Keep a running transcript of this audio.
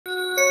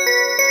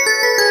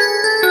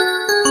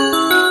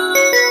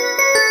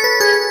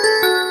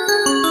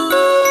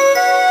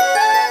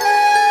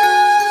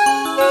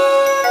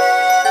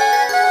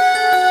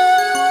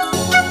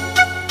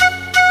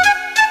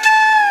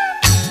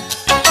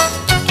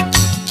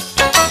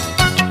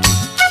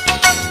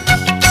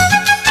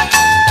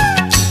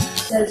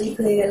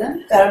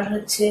কারণ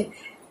হচ্ছে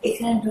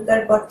এখানে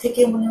ঢোকার পর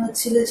থেকে মনে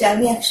হচ্ছিল যে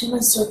আমি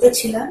একসময় শ্রোতা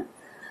ছিলাম,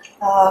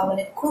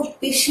 মানে খুব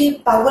বেশি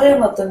পাগলের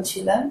মতন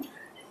ছিলাম।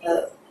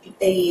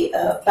 এই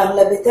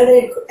বাংলা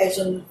বেতারের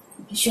একজন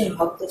ভীষণ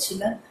ভক্ত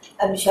ছিলাম।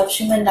 আমি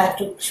সবসময়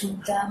নাটক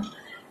শুনতাম,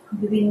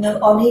 বিভিন্ন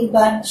অনেক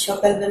গান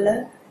সকালবেলা,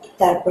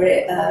 তারপরে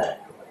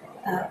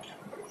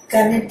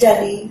গানের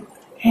ডালি,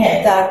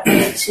 তারপরে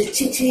হচ্ছে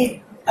চিঠি,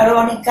 আরো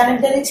অনেক গানের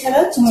ডালি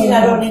ছাড়াও চিঠির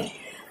আরো অনেক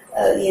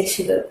ইয়ে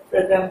ছিল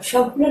প্রোগ্রাম,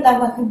 সবগুলো নাম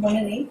এখন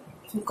মনে নেই,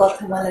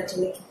 কথা মালা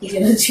চলে কি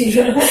যেন ছিল।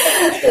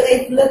 তো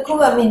এগুলো খুব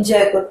আমি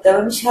এনজয় করতাম,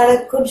 আমি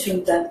সারাক্ষণ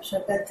শুনতাম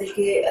সকাল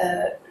থেকে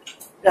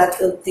রাত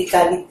অব্দি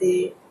গাড়িতে,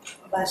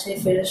 বাসায়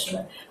ফেরার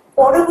সময়।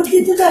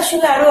 পরবর্তীতে তো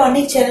আসলে আরো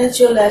অনেক চ্যানেল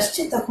চলে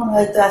আসছে, তখন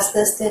হয়তো আস্তে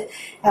আস্তে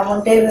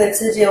এমনটাই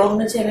হয়েছে যে অন্য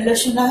চ্যানেলও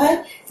শোনা হয়,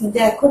 কিন্তু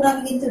এখন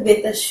আমি কিন্তু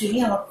বেতার শুনি,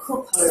 আমার খুব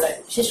ভালো লাগে,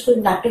 বিশেষ করে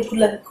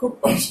নাটকগুলো আমি খুব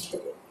পছন্দ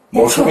করি।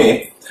 মৌসুমী,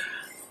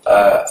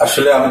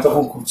 আসলে আমি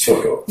তখন খুব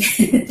ছোট,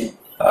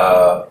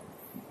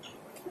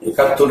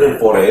 ৭১-এর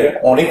পরে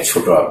অনেক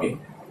ছোট।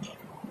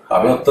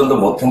 আমি অত্যন্ত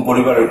মধ্যম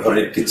পরিবারের ঘরে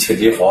একটি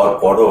ছেলে হওয়ার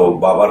পরও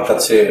বাবার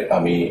কাছে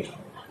আমি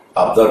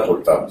আবদার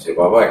করতাম যে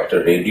বাবা একটা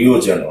রেডিও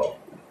যেন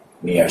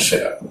নিয়ে আসে।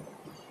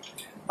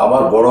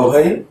 আমার বড়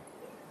ভাই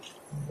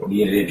উনি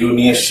রেডিও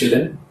নিয়ে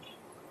এসেছিলেন।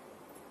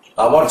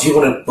 আমার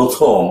জীবনের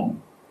প্রথম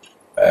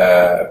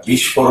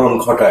বিস্ফোরণ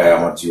ঘটায়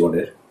আমার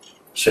জীবনের,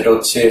 সেটা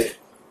হচ্ছে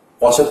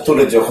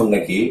 ৭৫-এ, যখন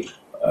নাকি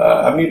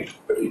আমি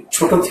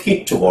ছোট থেকে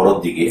একটু বড়র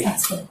দিকে,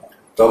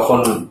 তখন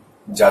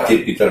জাতির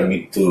পিতার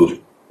মৃত্যুর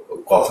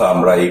কথা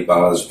আমরা এই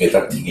বাংলাদেশ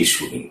বেতার থেকে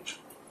শুনি,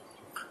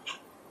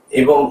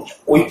 এবং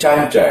ওই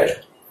টাইমটায়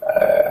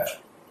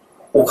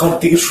ওখান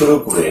থেকে শুরু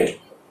করে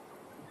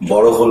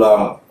বড়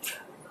হলাম।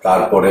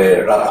 তারপরে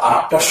রাত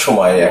 ৮টার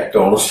সময় একটা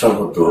অনুষ্ঠান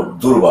হতো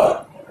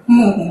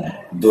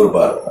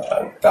দুর্বার,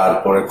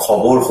 তারপরে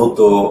খবর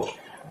হতো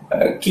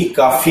কি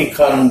কাফি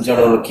খান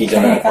যেন কি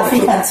যেন,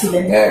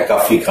 হ্যাঁ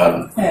কাফি খান,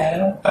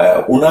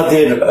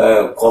 ওনাদের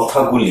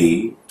কথাগুলি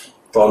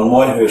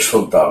তন্ময় হয়ে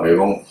শুনতাম।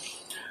 এবং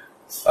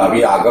আমি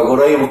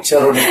আগাগোড়াই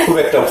উচ্চারণে খুব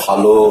একটা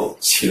ভালো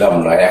ছিলাম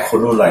না,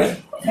 এখনো নাই,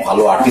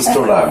 ভালো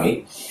আর্টিস্টও না আমি।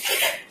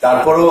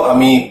 তারপরেও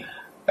আমি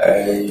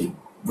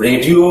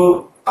রেডিও,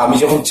 আমি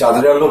যখন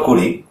চাঁদের আলো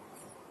করি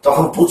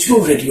তখন প্রচুর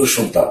রেডিও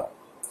শুনতাম।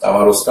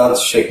 আমার ওস্তাদ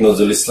শেখ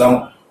নজরুল ইসলাম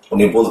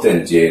উনি বলতেন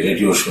যে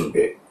রেডিও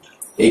শুনবে,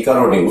 এই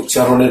কারণে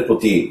উচ্চারণের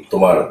প্রতি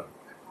তোমার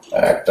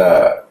একটা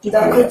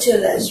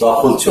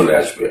দখল চলে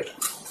আসবে।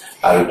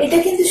 আর এটা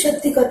কিন্তু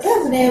সত্যি কথা,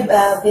 মানে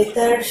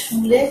বেতার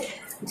শুনলে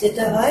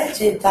যেটা হয়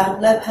যে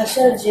বাংলা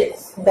ভাষার যে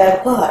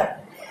ব্যবহার,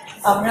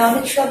 আমরা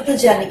অনেক শব্দ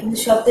জানি কিন্তু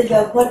শব্দের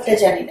ব্যবহারটা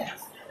জানি না।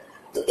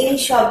 তো এই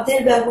শব্দের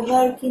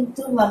ব্যবহার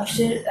কিন্তু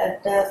মানুষের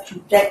একটা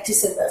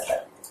প্র্যাকটিসের ব্যাপার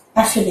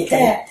আসলে।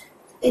 হ্যাঁ,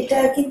 এটা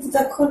কিন্তু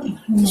তখন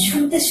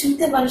শুনতে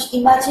শুনতে মানুষ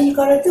ইমাজিন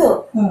করে, তো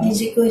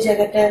নিজেকে ওই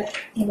জায়গাটা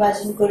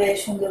ইমাজিন করে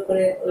সুন্দর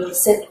করে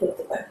সেট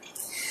করতে পারে।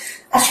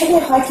 আসলে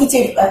হয় কি যে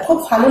খুব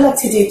ভালো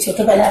লাগছে যে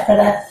ছোটবেলায়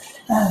আপনারা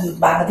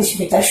বাংলাদেশ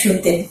বেতার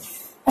শুনতেন।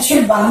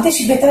 আসলে বাংলাদেশ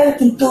বেতার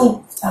কিন্তু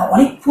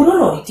অনেক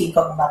পুরনো একটি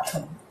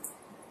গণমাধ্যম।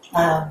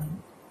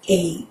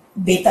 এই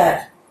বেতার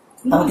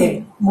আমাদের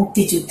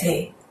মুক্তিযুদ্ধে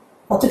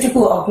কতটুকু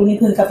অগ্রণী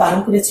ভূমিকা পালন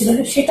করেছিল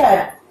সেটা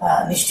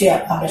নিশ্চয়ই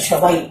আমরা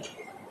সবাই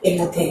এর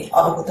মধ্যে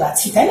অবগত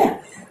আছি, তাই না?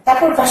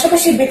 তারপর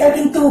পাশাপাশি বেতার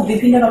কিন্তু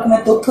বিভিন্ন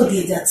রকমের তথ্য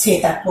দিয়ে যাচ্ছে,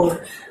 তারপর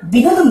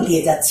বিনোদন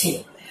দিয়ে যাচ্ছে।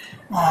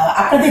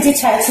 আপনাদের যে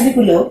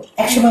ছায়াছবিগুলো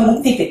একসময়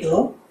মুক্তি পেত,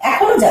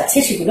 এখনো যাচ্ছে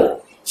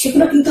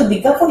সেগুলো কিন্তু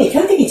বিজ্ঞাপন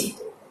এখান থেকে যেত,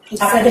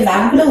 আপনাদের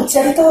নামগুলো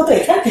উচ্চারিত হতো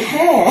এখান থেকে।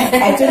 হ্যাঁ,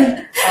 একজন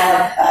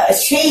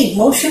সেই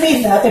মৌসুমীর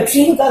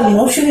ড্রিম গার্ল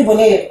মৌসুমী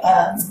বলে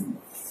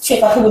সে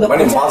কথাগুলো,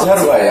 মানে মাঝার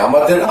ভাই,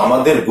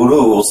 আমাদের গুরু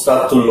ওস্তাদ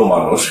তুল্য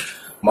মানুষ,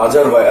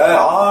 মাঝার ভাই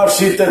আর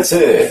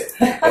শীতেছে,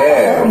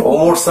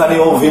 ওমর সানি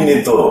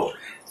অভিনীত,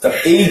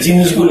 এই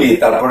জিনিসগুলি।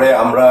 তারপরে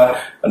আমরা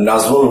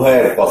নাজমুল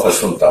ভাইয়ের কথা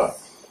শুনতাম।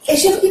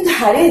 এসব কিন্তু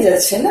হারিয়ে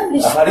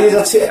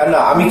যাচ্ছে না?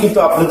 আমি কিন্তু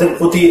আপনাদের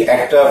প্রতি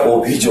একটা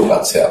অভিযোগ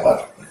আছে, আমার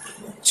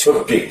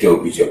ছোট্ট একটি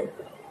অভিযোগ।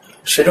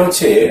 সেটা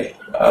হচ্ছে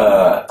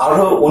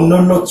আরো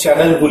অন্যান্য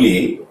চ্যানেলগুলি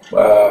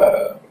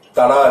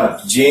তারা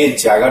যে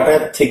জায়গাটা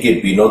থেকে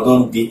বিনোদন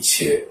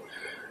দিচ্ছে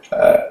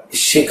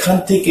সেখান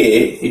থেকে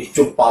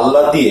একটু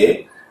পাল্লা দিয়ে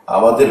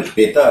আমাদের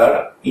বেতার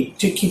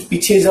একটু কি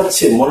পিছিয়ে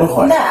যাচ্ছে মনে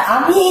হয়? না,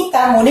 আমি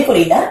তা মনে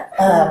করি না।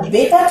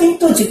 বেতার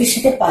কিন্তু যুগের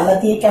সাথে পাল্লা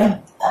দিয়ে, কারণ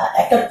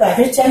একটা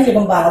প্রাইভেট চ্যানেল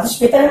এবং বাংলাদেশ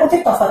বেতারের মধ্যে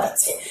তফাৎ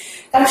আছে।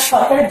 কারণ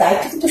সরকারের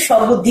দায়িত্ব কিন্তু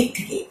সর্বদিক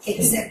থেকে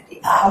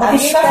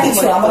আমাদের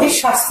সবকিছু, আমাদের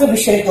স্বাস্থ্য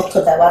বিষয়ে তথ্য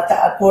দেওয়া,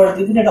 তারপর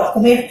বিভিন্ন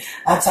রকমের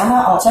জানা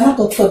অজানা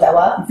তথ্য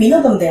দেওয়া,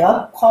 বিনোদন দেওয়া,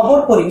 খবর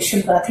পরিবেশন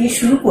করা থেকে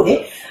শুরু করে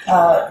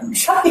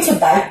সবকিছু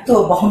দায়িত্ব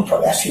বহন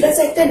করে। আসলে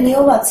একটা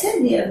নিয়ম আছে,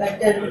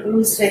 একটা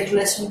রুলস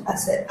রেগুলেশন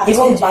আছে,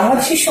 এবং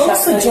বাংলাদেশের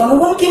সমস্ত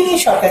জনগণকে নিয়ে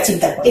সরকার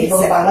চিন্তা করে এবং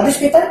বাংলাদেশ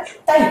বেতার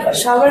তাই করে।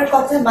 সবার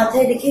কথা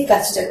মাথায় রেখেই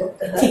কাজটা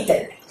করতে হয়। ঠিক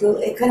তাই। তো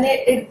এখানে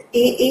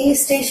এই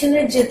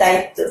স্টেশনের যে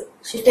দায়িত্ব,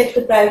 সেটা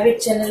একটা প্রাইভেট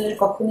চ্যানেলের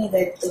কখনোই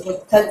দায়িত্ব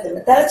থাকবে না,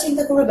 তারা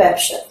চিন্তা করবে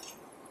ব্যবসা।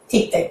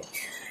 ঠিক তাই।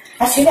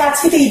 আসলে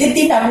আজকে তো ঈদের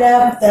দিন, আমরা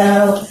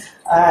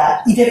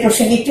ঈদের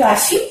প্রসঙ্গে একটু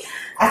আসি।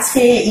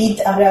 আজকে ঈদ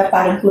আমরা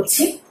পালন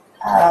করছি,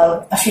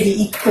 আসলে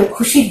ঈদ তো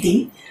খুশির দিন।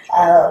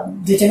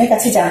 দুজনের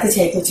কাছে জানতে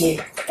চাইবো যে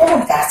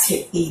কেমন কাটছে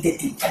এই ঈদের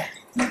দিনটা।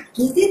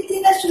 ঈদের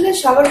দিন আসলে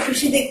সবার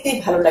খুশি দেখতেই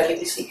ভালো লাগে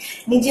বেশি।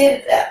 নিজের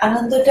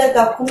আনন্দটা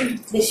তখন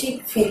বেশি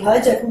ফিল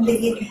হয় যখন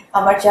দেখি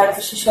আমার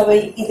চারপাশে সবাই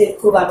ঈদের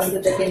খুব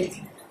আনন্দটাকে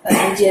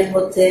নিজের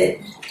মধ্যে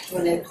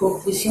মানে খুব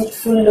বেশি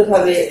উৎফুল্ল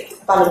ভাবে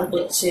পালন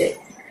করছে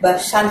বা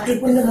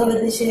শান্তিপূর্ণ ভাবে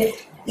দেশে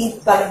ঈদ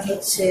পালন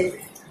হচ্ছে।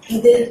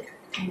 ঈদের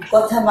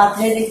কথা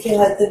মাথায় রেখে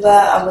হয়তো বা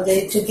আমাদের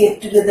একটু গেট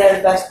টুগেদার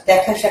বা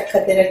দেখা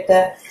সাক্ষাতের একটা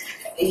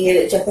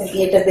যখন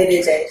ইয়েটা বেড়ে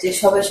যায় যে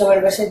সবাই সবার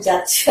বাসায়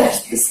যাচ্ছে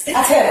আসতেছে।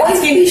 আচ্ছা,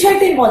 আজকে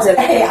বিষয়টাই মজা।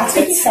 আজকে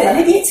কি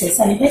স্যালারি দিয়েছে?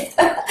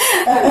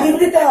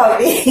 দিতে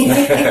হবে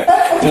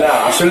না,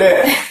 আসলে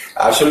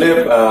আসলে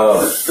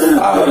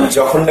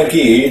যখন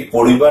নাকি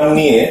পরিবার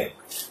নিয়ে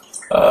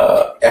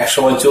এক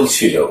সময়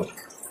চলছিল,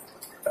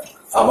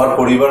 আমার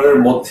পরিবারের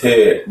মধ্যে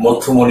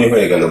মধ্যমণি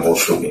হয়ে গেল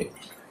মৌসুমী।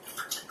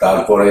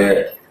 তারপরে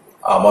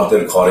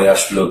আমাদের ঘরে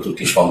আসলো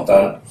 2টি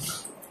সন্তান।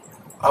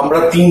 আমরা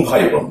 3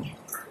 ভাই বোন,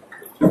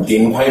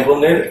 3 ভাই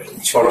বোনের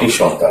 6টি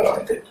সন্তান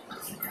আমাদের।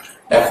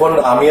 এখন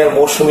আমি আর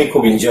মৌসুমী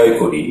খুব এনজয়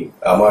করি।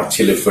 আমার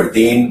ছেলে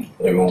ফরদিন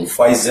এবং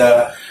ফাইজা,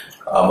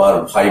 আমার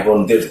ভাই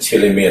বোনদের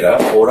ছেলে মেয়েরা,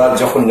 ওরা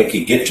যখন নাকি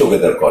গেট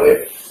টুগেদার করে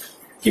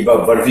কিংবা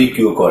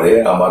বারবিকিউ করে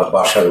আমার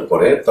বাসার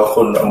উপরে,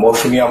 তখন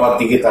মৌসুমী আমার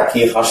দিকে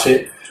তাকিয়ে হাসে,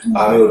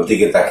 আমি ওর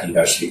দিকে তাকিয়ে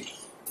হাসি।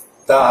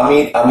 তা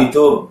আমি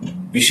তো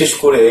বিশেষ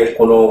করে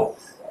কোনো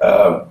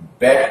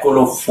ব্যাড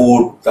কোনো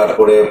ফুড,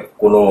 তারপরে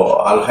কোনো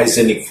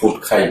আনহাইজেনিক ফুড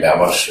খাই না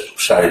আমার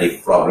শারীরিক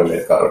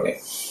প্রবলেমের কারণে।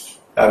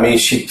 আমি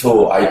সিদ্ধ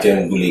আইটেম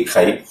গুলি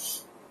খাই।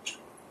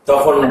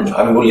 তখন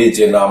আমি বলি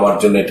যে না, আমার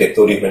জন্য এটা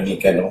তৈরি হয়নি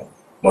কেন?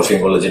 মৌসুমী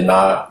বলে যে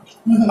না,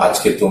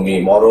 আজকে তুমি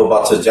মরো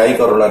বাচ্চা যাই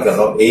করো না কেন,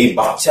 এই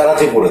বাচ্চারা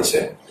যে করেছে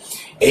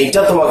এইটা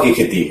তোমাকে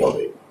খেতেই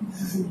হবে।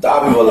 তা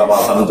আমি বললাম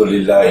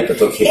আলহামদুলিল্লাহ, এটা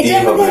তো খেতেই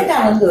হবে,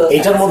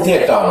 এটার মধ্যে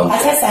একটা আনন্দ।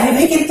 আচ্ছা, সানি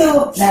ভাই কিন্তু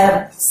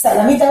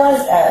সালামি দেওয়ার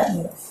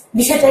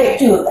বিষয়টা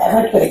একটু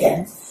অ্যাভয়েড করে দেন।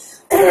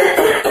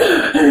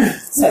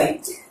 সরি,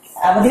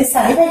 আমাদের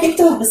সানি ভাই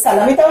কিন্তু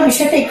সালামি দেওয়ার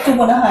বিষয়টা একটু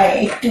মনে হয়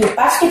একটু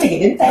পাশ কেটে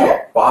গেলেন, তাই না?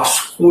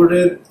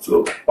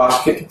 পাশ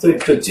কেটে তো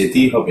একটু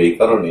যেতেই হবে, এই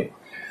কারণে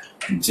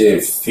যে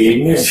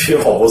ফিল্মের যে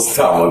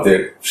অবস্থা আমাদের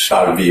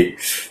সার্বিক,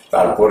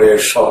 তারপরে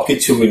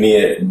সবকিছু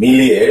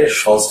মিলিয়ে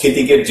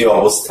সাংস্কৃতিকের যে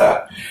অবস্থা,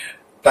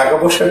 টাকা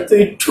পয়সার তো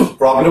একটু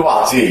প্রবলেম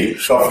আছেই,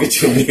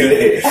 সবকিছু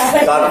মিলে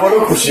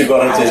তারপরেও খুশি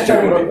করার চেষ্টা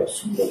করি।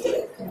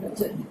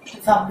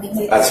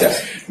 আচ্ছা,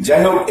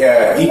 যাই হোক,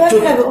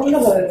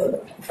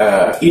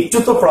 একটু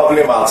তো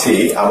প্রবলেম আছে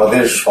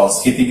আমাদের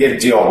সাংস্কৃতিকের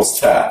যে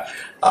অবস্থা।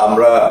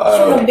 আমরা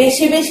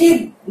বেশি বেশি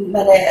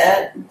মানে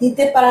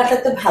দিতে পারাটা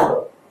তো ভালো,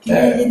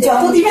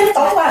 যত দিবেন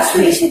তত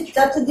আসবে,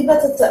 যত দিবা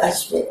তত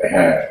আসবে।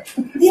 হ্যাঁ,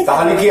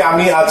 তাহলে কি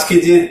আমি আজকে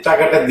যে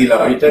টাকাটা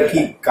দিলাম এটা কি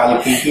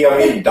কালকে কি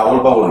আমি ডাবল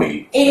পাবো নাকি?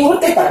 এই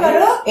মুহূর্তে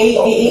পারো।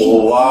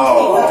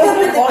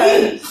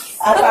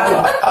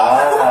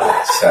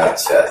 আচ্ছা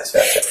আচ্ছা আচ্ছা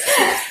আচ্ছা।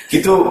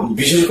 কিন্তু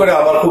বিশেষ করে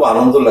আমার খুব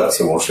আনন্দ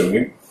লাগছে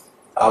মৌসুমী,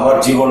 আমার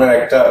জীবনের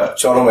একটা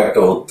চরম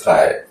একটা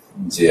অধ্যায়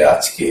যে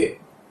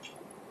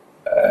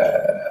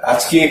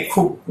আজকে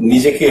খুব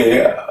নিজেকে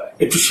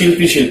একটু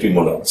শিল্পী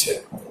মনে হচ্ছে।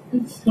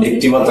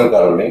 একটি মাত্র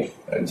কারণে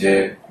যে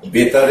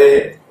বেতারে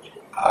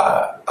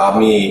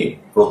আমি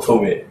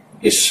প্রথমে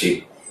এসছি,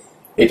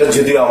 এটা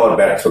যদিও আমার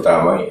ব্যর্থতা,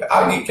 আমি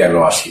আগে কেন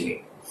আসিনি।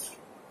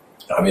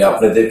 আমি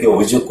আপনাদেরকে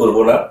অভিযোগ করব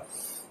না,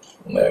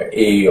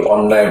 এই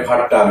অন্যায়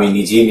ভারটা আমি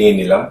নিজেই নিয়ে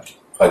নিলাম।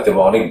 হয়তো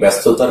অনেক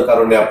ব্যস্ততার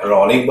কারণে আপনারা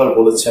অনেকবার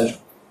বলেছেন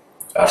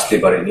আসতে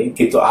পারিনি,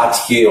 কিন্তু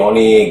আজকে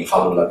অনেক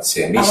ভালো লাগছে,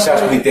 নিঃশ্বাস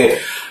নিতে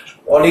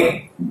অনেক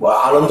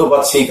আনন্দ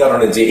পাচ্ছি এই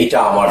কারণে যে এটা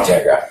আমার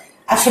জায়গা।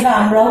 আসলে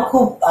আমরাও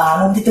খুব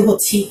আনন্দিত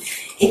হচ্ছি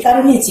এ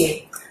কারণে যে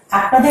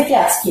আপনাদেরকে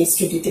আজকে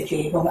স্টুডিওতে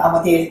পেয়ে, এবং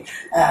আমাদের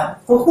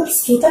প্রখর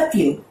শ্রোতা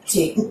প্রিয়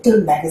যে উত্তর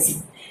ম্যাগাজিন,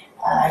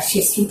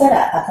 সেই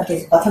শ্রোতারা আপনাদের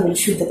কথাগুলো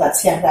শুনতে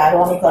পাচ্ছে। আমরা আরো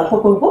অনেক গল্প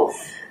করবো।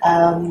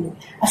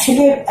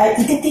 আসলে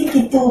ঈদের দিন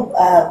কিন্তু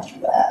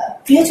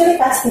প্রিয়জনের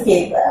কাছ থেকে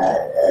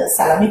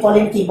সালামি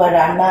বলেন কিংবা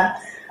রান্না,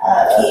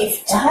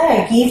 হ্যাঁ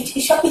গিফট,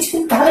 এসব কিছু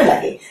কিন্তু ভালো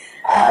লাগে।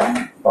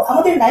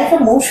 আমাদের নায়িকা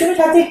মৌসুমীর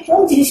হাতে কোন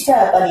জিনিসটা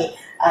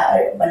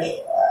মানে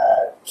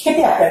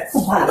খেতে আপনার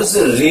খুব ভালো?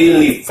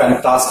 রিয়েলি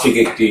ফ্যান্টাস্টিক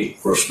একটি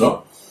প্রশ্ন।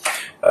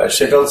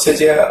 সেটা হচ্ছে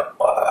যে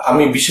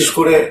আমি বিশেষ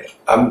করে,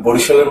 আমি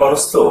বরিশালের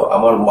মানুষ তো,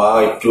 আমার মা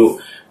একটু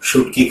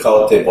শুটকি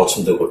খাওয়াতে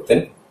পছন্দ করতেন।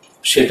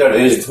 সেটা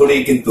রেশ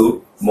ধরেই কিন্তু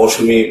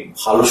মৌসুমী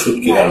ভালো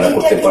শুটকি রান্না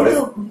করতে পারে।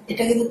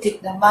 এটা কিন্তু ঠিক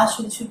না, মা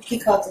শুধু শুটকি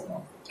খাওয়াতে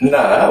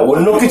না,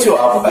 অন্য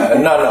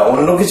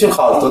কিছু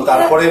খাওয়াতো।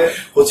 তারপরে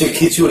হচ্ছে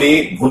খিচুড়ি,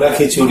 ভুনা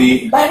খিচুড়ি,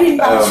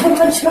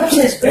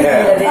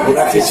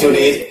 ভুনা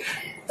খিচুড়ি,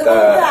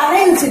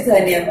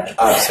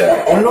 আচ্ছা,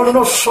 অন্য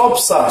সব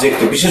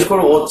সাবজেক্টে, বিশেষ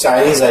করে ও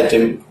চাইনিজ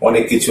আইটেম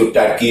অনেক কিছু,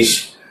 টার্কিশ,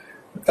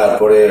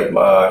 তারপরে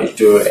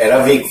একটু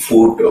অ্যারাবিক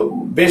ফুড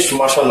বেশ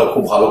মাশাআল্লাহ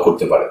খুব ভালো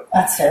করতে পারে।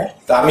 আচ্ছা,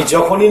 তা আমি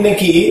যখনই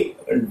নাকি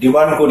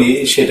ডিমান্ড করি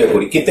সেটা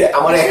করি, কিন্তু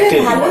আমার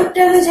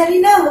একটা জানি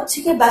না হচ্ছে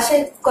কি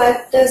বাসায়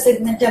কয়েকটা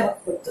সেগমেন্টে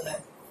আমাকে করতে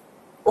হয়।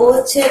 ও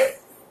হচ্ছে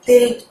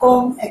তেল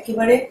কম,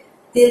 একেবারে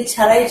তেল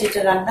ছাড়াই যেটা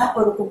রান্না,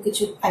 ওরকম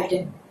কিছু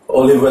আইটেম,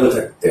 অলিভ অয়েল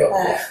থাকতে হবে,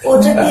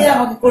 ওটা দিয়ে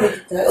আমাকে করে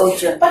দিতে হয়। ওর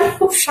জন্য মানে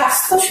খুব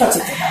স্বাস্থ্য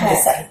সচেতন,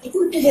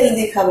 একটু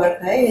হেলদি খাবার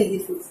খায়, হেলদি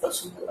ফুড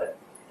পছন্দ করে,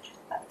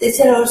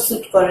 এছাড়া ওর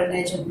স্যুট করে না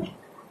এই জন্য।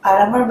 আর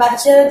আমার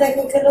বাচ্চারা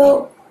দেখা গেল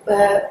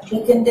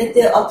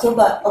উইকেন্ডেতে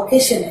অথবা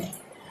অকেশনে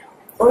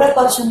ওরা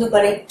পছন্দ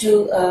করে একটু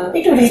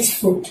রিচ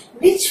ফুড।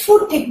 রিচ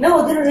ফুড ঠিক না,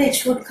 ওদের রিচ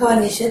ফুড খাওয়া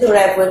নিষেধ,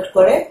 ওরা অ্যাভয়েড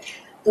করে।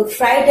 তো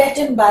ফ্রাইড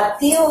আইটেম বাদ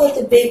দিয়েও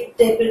হয়তো বেক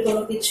টাইপের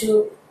কোনো কিছু,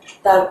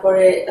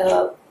 তারপরে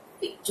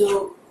একটু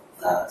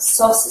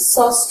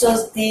সস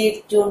টস দিয়ে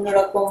একটু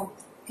অন্যরকম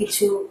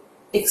কিছু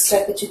এক্সট্রা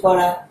কিছু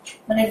করা,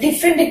 মানে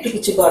ডিফারেন্ট একটু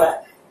কিছু করা,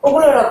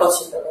 ওগুলো ওরা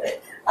পছন্দ করে।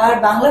 আর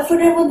বাংলা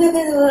ফুডের মধ্যে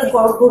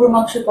গরু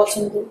মাংস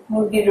পছন্দ,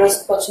 মুরগির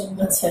রোস্ট পছন্দ,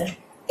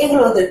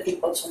 এগুলো ওদের খুব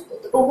পছন্দ।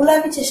 তো ওগুলো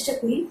আমি চেষ্টা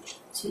করি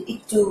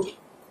একটু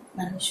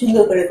মানে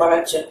সুন্দর করে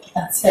করার জন্য।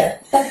 আচ্ছা,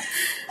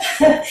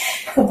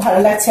 খুব ভালো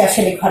লাগছে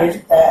আসলে ঘরের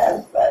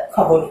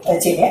খবর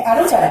জেনে।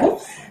 আরো জানবো,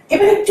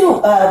 এবার একটু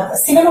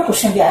সিনেমা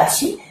প্রসঙ্গে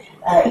আসি,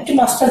 একটু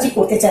নস্টালজি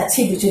করতে চাচ্ছি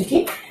দুজনকে।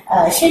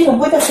 সেই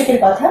 90 দশকের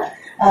কথা,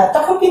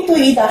 তখন কিন্তু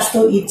ঈদ আসতো,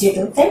 ঈদ যেত,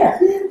 তাই না?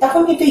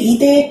 তখন কিন্তু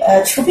ঈদে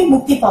ছবি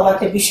মুক্তি পাওয়া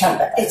একটা বিশাল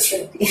ব্যাপার।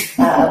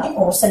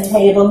 ওমর সানি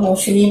ভাই এবং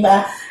মৌসুমী,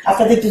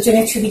 আপনাদের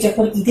দুজনের ছবি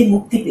যখন ঈদে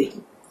মুক্তি পেত,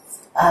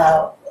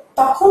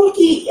 তখন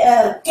কি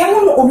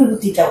কেমন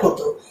অনুভূতিটা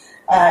হতো?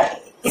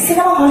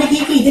 সিনেমা হলে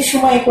গিয়ে কি ঈদের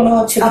সময় কোনো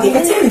ছবি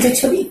দেখেছেন, নিজের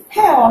ছবি?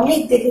 হ্যাঁ, অনেক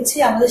দেখেছি।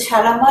 আমাদের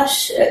সারা মাস,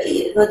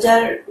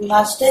 রোজার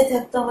মাসটাই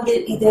থাকতো আমাদের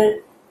ঈদের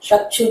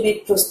সব ছবির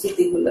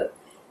প্রস্তুতি গুলো।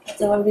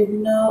 যেমন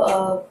বিভিন্ন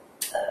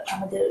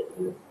আমাদের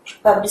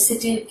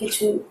পাবলিসিটির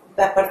কিছু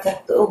ব্যাপার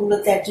থাকতো,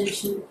 ওগুলোতে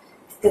অ্যাটেনশন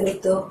দিতে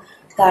হতো।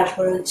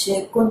 তারপর হচ্ছে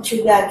কোন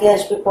ছবি আগে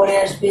আসবে পরে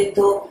আসবে,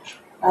 তো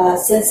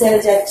সেন্সারে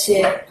যাচ্ছে,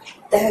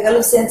 দেখা গেল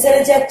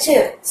সেন্সারে যাচ্ছে,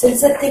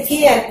 সেন্সার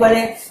থেকেই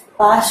একবারে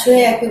পাস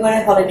হয়ে একেবারে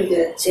হলে ঢুকে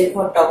যাচ্ছে, এরকম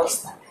একটা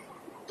অবস্থা।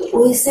 তো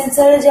ওই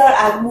সেন্সারে যাওয়ার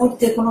আগ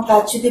মুহূর্তে কোনো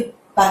কাজ যদি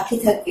বাকি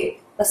থাকে,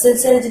 বা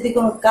সেন্সারে যদি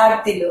কোনো কার্ড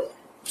দিল,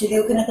 যদি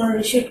ওখানে কোনো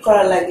রিশুট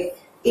করা লাগে,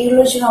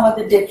 এইগুলোর জন্য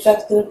আমাদের ডেট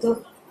রাখতে হতো,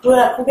 পুরো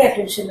খুবই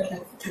অ্যাটেনশনে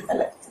থাকা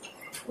লাগতো।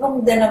 এবং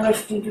দেন আমরা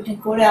শুটিং টুটিং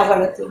করে আবার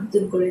হয়তো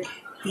নতুন করে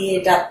দিয়ে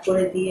ডাক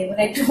করে দিয়ে,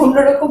 মানে একটা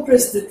অন্যরকম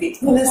প্রস্তুতি।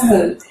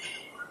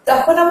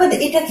 তখন আমাদের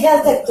এটা খেয়াল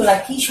থাকতো না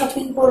কি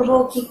শপিং করব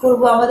কি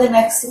করব, আমাদের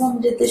ম্যাক্সিমাম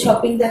যেতে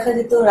শপিং দেখা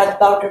যেত রাত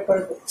 12টার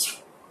পরে করছি,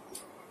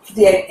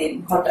 দু একদিন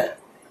হঠাৎ,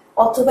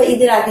 অথবা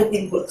ঈদের আগের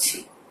দিন করছি,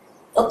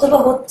 অথবা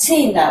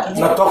হচ্ছেই না।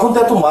 তখন তো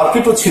এত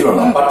মার্কেটও ছিল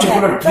না,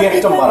 পার্টিকুলার দুই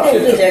একটা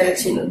মার্কেট জায়গা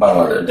ছিল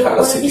বাংলাদেশ,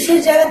 বিশেষ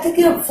জায়গা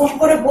থেকে ফোন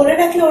করে বলে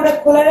রাখলে ওরা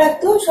খোলা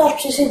রাখতো, সব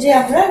শেষে যে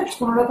আমরা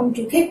কোন রকম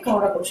ঢুকে কোন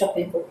রকম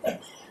শপিং করতাম।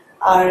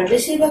 আর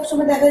বেশিরভাগ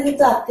সময় দেখা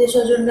যেত আত্মীয়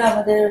স্বজনরা,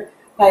 আমাদের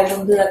ভাই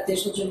বন্ধুর আত্মীয়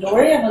স্বজনরা,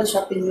 ওরাই আমাদের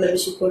শপিং গুলো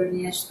বেশি করে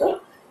নিয়ে আসতো।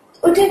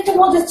 ওইটা একটা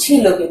মজা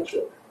ছিল, কিন্তু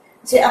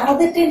যে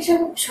আমাদের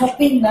টেনশন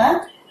শপিং না,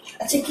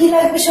 আচ্ছা কি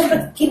লাগবে সব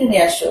কিনে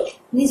নিয়ে আসো,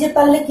 নিজে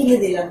পারলে কিনে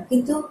দিলাম,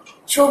 কিন্তু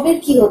ছবির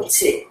কি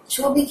হচ্ছে,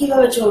 ছবি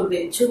কিভাবে চলবে,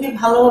 ছবি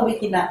ভালো হবে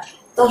কিনা,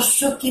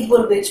 দর্শক কি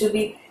বলবে,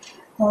 ছবি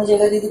কোনো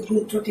জায়গায় যদি ভুল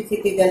ত্রুটি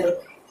থেকে গেল,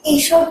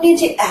 এইসব নিয়ে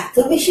যে এত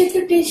বেশি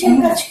একটা টেনশন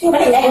কাজ করে,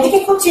 একদিকে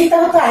খুব চিন্তা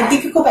হতো,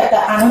 একদিকে খুব একটা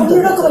আনন্দ,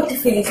 অন্যরকম একটা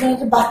ফিলিংস, মানে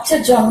একটা বাচ্চার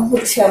জন্ম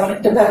হচ্ছে এমন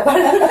একটা ব্যাপার।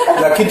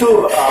 কিন্তু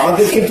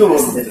আমাদের কিন্তু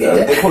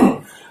দেখুন,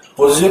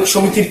 প্রযোজক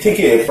সমিতির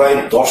থেকে প্রায়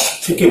 10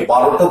 থেকে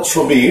 12টা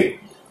ছবি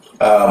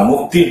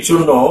মুক্তির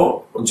জন্য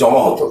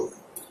জমা হতো।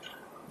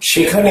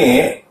 সেখানে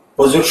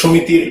প্রযোজক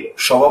সমিতির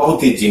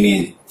সভাপতি যিনি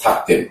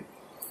থাকতেন,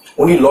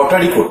 উনি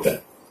লটারি করতেন,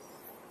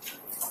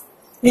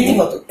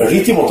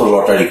 রীতিমতো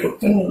লটারি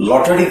করতেন।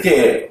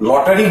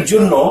 লটারির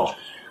জন্য,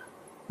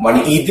 মানে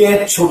ঈদের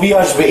ছবি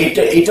আসবে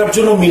এটার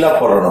জন্য মিলাদ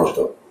পড়ানো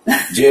হতো,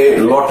 যে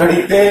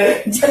লটারিতে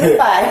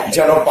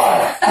যেন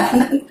পায়,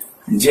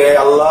 যে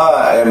আল্লাহ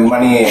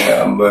মানে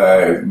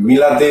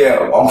মিলাদে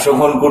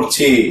অংশগ্রহণ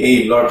করছি, এই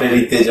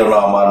লটারিতে যেন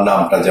আমার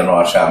নামটা যেন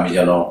আসে, আমি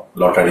যেন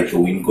লটারিতে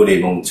উইন করি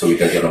এবং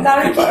ছবিটা যেন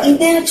মুক্তি পায়।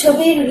 ঈদের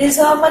ছবি রিলিজ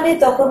হওয়া মানে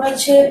তখন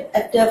হচ্ছে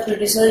একটা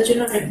প্রডিউসারের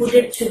জন্য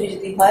রেপুটেড ছবি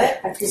যদি হয়,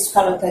 আর্টিস্ট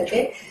ভালো থাকে,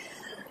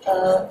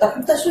 তখন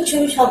তো আসলে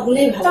ছবি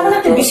সবগুলোই ভালো,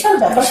 একটা বিশাল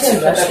ব্যাপার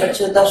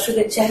ছিল,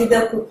 দর্শকের চাহিদা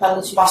খুব ভালো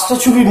ছিল। 5টা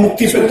ছবি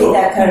মুক্তি পেত,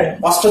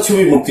 5টা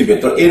ছবি মুক্তি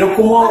পেত,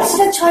 এরকমও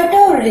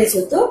 6টাও রিলিজ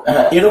হতো।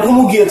 হ্যাঁ,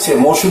 এরকমও গিয়েছে।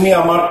 মৌসুমী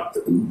আমার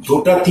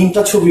 2টা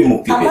 3টা ছবি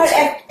মুক্তি পেয়েছে, আমার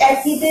এক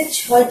ঈদে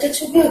 6টা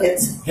ছবিও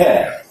গেছে।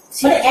 হ্যাঁ,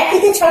 মানে এক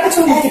ঈদে 6টা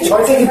ছবি, 6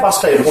 থেকে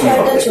 5টা এরকম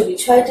 6টা ছবি,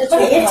 6টা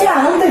ছবি, এর চেয়ে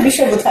আনন্দের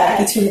বিষয় বোধহয় আর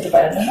কিছু হতে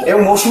পারে না।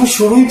 এবং মৌসুমী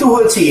শুরুই তো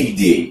হয়েছে ঈদ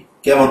দিয়ে,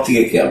 কেমন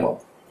থেকে কেমন,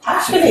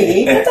 আসলে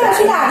এটা তো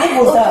আসলে আগে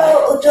বলতে হয়,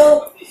 ওটা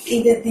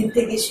ঈদের দিন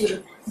থেকে শুরু,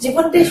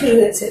 জীবনটাই শুরু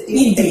হয়েছে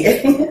ঈদ দিয়ে।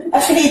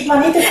 আসলে ঈদ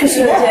মানেই তো খুশি,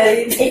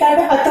 এই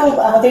কারণে হয়তো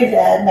আমাদের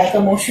নায়িকা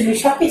মৌসুমী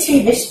সবকিছুই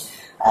বেশ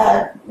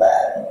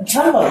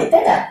ঝলমলে,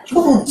 তাই না,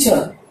 খুব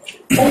উজ্জ্বল,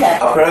 তাই না?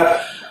 আপনারা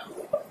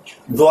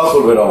দোয়া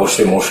করবেন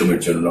অবশ্যই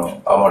মৌসুমীর জন্য,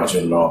 আমার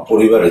জন্য,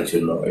 পরিবারের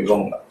জন্য, এবং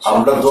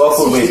আমরা দোয়া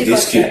করবো এই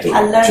দেশটির জন্য।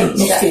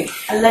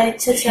 আল্লাহর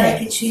ইচ্ছা ছাড়া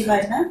কিছুই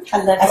হয় না,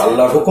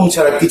 আল্লাহর হুকুম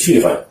ছাড়া কিছুই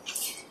হয়।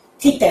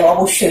 ঠিক তাই,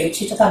 অবশ্যই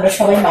সেটা তো আমরা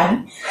সবাই মানি।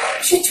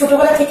 সে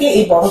ছোটবেলা থেকে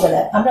এই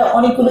বড়বেলা আমরা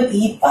অনেকগুলো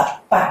ঈদ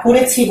পার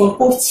করেছি এবং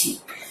করছি।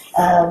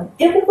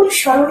 এরকম কোনো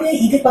স্মরণীয়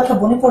ঈদের কথা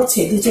মনে পড়ছে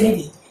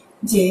দুজনেরই,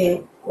 যে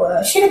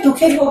সেটা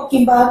দুঃখের হোক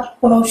কিংবা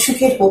কোনো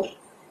সুখের হোক,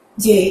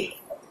 যে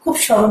খুব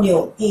স্মরণীয়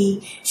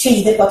সেই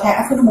ঈদের কথা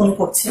এখনো মনে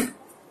পড়ছে?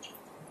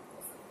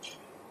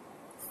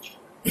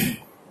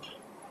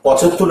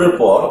 75-এর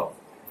পর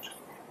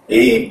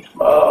এই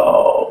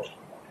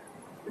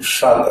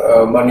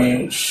মানে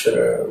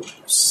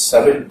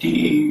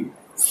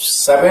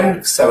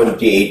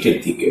 78-এর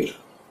দিকে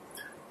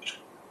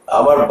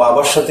আমার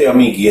বাবার সাথে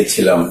আমি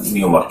গিয়েছিলাম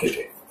নিউ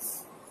মার্কেটে।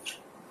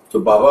 তো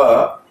বাবা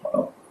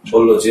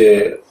বলল যে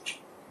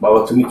বাবা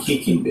তুমি কি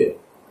কিনবে?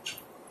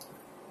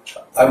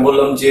 আমি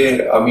বললাম যে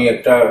আমি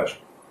একটা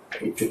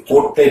একটু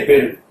কোট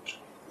টাইপের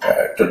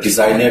একটা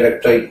ডিজাইনের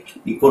একটা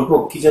ই করবো,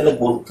 কি যেন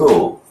বলতো,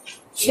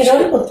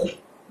 শেরওয়ানি বলতো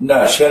না,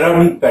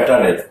 শেরওয়ানি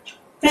প্যাটার্নের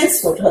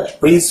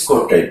প্রিন্স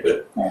কোট টাইপের।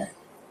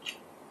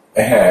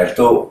 হ্যাঁ,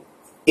 তো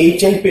এই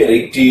টাইপের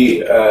একটি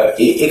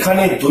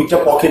এখানে 2টা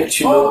পকেট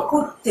ছিল,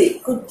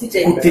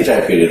 কুর্তি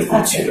টাইপের এরকম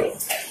ছিল।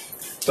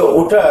 তো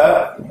ওটা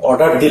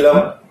অর্ডার দিলাম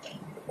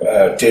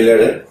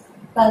টেইলারে।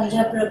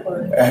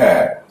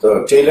 হ্যাঁ, তো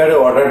টেইলারে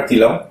অর্ডার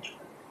দিলাম,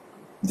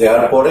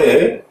 দেওয়ার পরে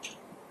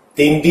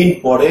 3 দিন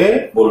পরে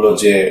বলল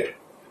যে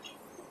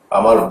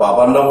আমার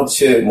বাবার নাম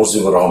হচ্ছে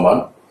মুজিবুর রহমান,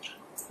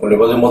 উনি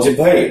বলে মজিব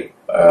ভাই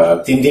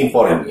 3 দিন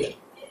পরে নিয়ে।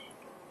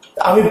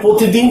 আমি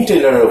প্রতিদিন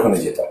টেইলারের ওখানে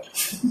যেতাম।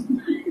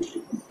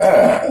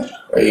 হ্যাঁ,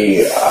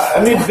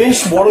 আমি বেশ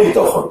বড়ই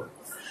তখন,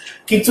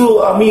 কিন্তু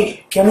আমি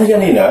কেন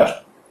জানি না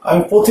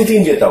আমি প্রতিদিন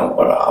যেতাম।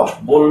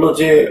 বললো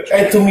যে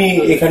এই তুমি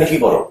এখানে কি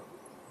করো,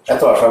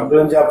 এত আশা।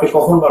 বললেন যে আপনি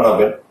কখন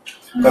বানাবেন?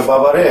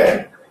 বাবারে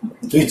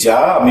তুই যা,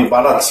 আমি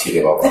বানাচ্ছি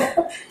রে বাবা।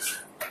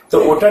 তো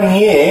ওটা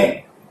নিয়ে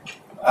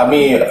আমি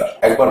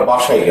একবার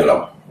বাসায় গেলাম,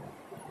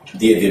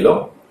 দিয়ে দিল।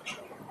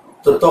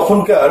 তো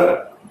তখনকার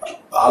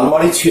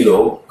আলমারি ছিল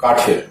কাঠ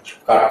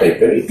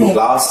টাইপের, একটু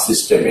গ্লাস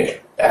সিস্টেমে,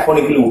 এখন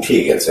এগুলো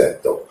উঠিয়ে গেছে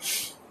একদম।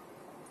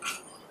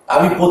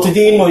 আমি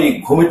প্রতিদিন ওই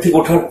ঘুমের থেকে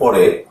ওঠার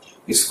পরে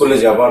স্কুলে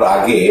যাবার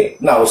আগে,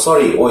 না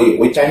সরি,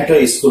 ওই টাইমটা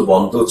স্কুল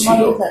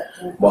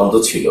বন্ধ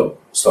ছিল,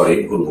 সরি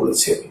ভুল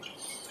বলেছি।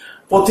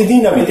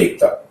 প্রতিদিন আমি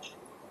দেখতাম,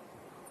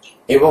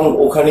 এবং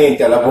ওখানে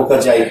তেলাপোকা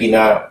যায়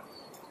কিনা,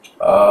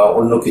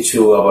 অন্য কিছু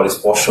আবার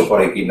স্পর্শ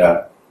করে কিনা,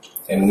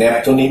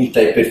 ন্যাপথনিন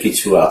টাইপের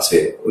কিছু আছে,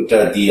 ওইটা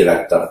দিয়ে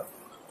রাখতাম।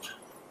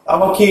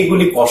 আমাকে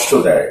এগুলি কষ্ট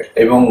দেয়,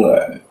 এবং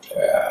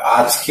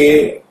আজকে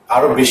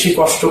আরো বেশি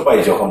কষ্ট পাই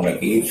যখন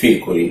নাকি ফিল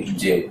করি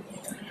যে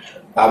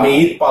আমি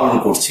ঈদ পালন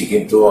করছি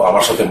কিন্তু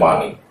আমার সাথে মা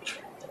নেই,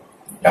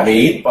 আমি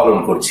ঈদ পালন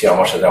করছি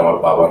আমার সাথে আমার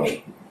বাবা নেই,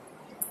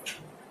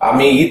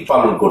 আমি ঈদ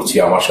পালন করছি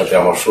আমার সাথে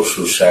আমার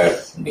শ্বশুর সাহেব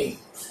নেই।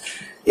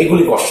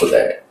 এগুলি কষ্ট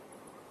দেয়।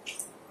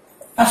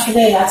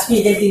 আসলে আজকে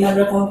ঈদের দিন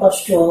আমরা কোনো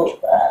কষ্ট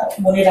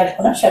মনে রাখবো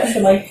না,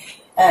 সবসময়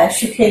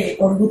সুখের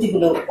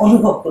অনুভূতিগুলো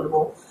অনুভব করবো।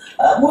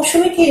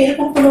 মৌসুমী কি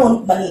এরকম কোনো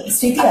মানে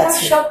স্মৃতি আছে?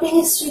 শপিং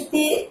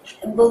স্মৃতি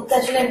বলতে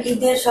আসলে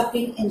ঈদের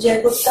শপিং এনজয়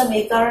করতাম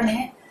এই কারণে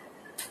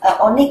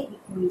অনেক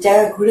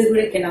জায়গা ঘুরে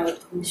ঘুরে কেনা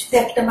হতো। শুধু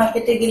একটা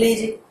মার্কেটে গেলেই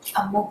যে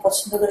আম্মু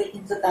পছন্দ করে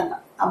কিন্তু তা না,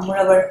 আম্মুর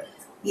আবার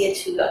ইয়ে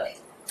ছিল অনেক।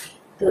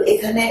 তো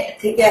এখানে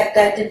থেকে একটা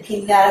আইটেম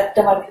কিনলে আর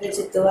একটা মার্কেটে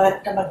যেত, আর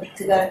একটা মার্কেট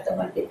থেকে আর একটা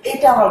মার্কেট,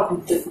 এটা আমার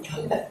ঘুরতে খুব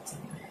ভালো লাগতো।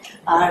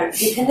 আর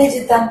এখানে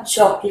যেতাম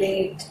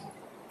চকলেট,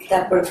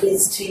 তারপর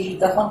পেস্ট্রি,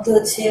 তখন তো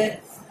হচ্ছে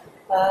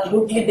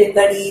রুগলি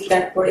বেকারি,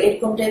 তারপর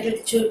এরকম টাইপের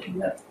কিছু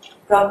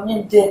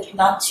প্রমিনেন্ট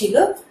নাম ছিল,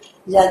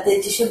 যাতে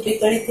যেসব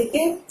বেকারি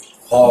থেকে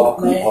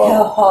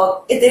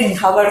এদের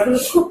খাবারগুলো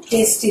খুব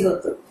টেস্টি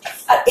হতো।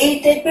 আর এই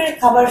টাইপের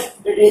খাবার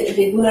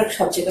রেগুলার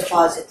সব জায়গায়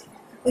পাওয়া যেত,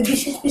 ওই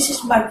বিশেষ বিশেষ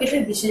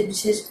মার্কেটের বিশেষ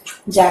বিশেষ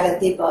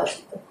জায়গাতেই পাওয়া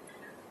যেত।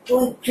 তো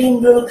ওই ক্রিম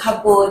রোল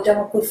খাবো, এটা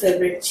আমার খুব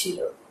ফেভারিট ছিল।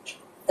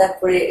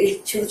 তারপরে এই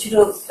ছোট ছোট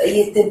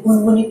ইয়েতে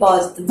বুনবুনি পাওয়া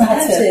যেত,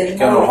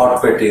 হট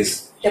পেটিস,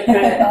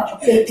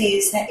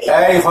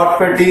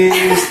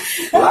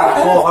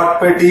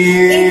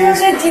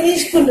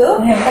 জিনিসগুলো।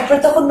 তারপরে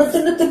তখন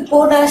নতুন নতুন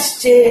ফোন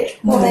আসছে,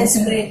 ফোন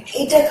আইসক্রিম,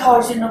 এটা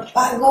খাওয়ার জন্য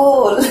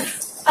পাগল।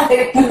 আর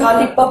একটা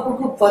ললিপপ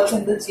খুব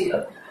পছন্দ ছিল,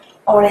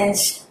 অরেঞ্জ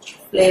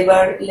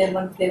ফ্লেভার,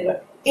 লেমন ফ্লেভার,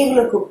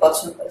 এগুলো খুব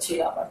পছন্দ ছিল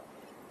আমার।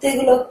 তো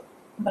এগুলো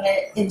মানে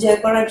এনজয়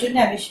করার জন্য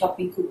আমি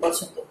শপিং খুব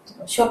পছন্দ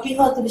করতাম। শপিং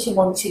হয়তো বেশি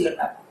মন ছিল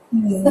না।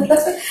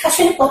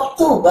 আসলে কত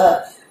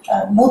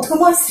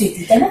মধুময়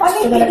স্মৃতি, তাই না?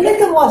 এগুলো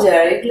তো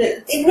মজার,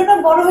 এগুলো না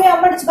বড় হয়ে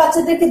আমার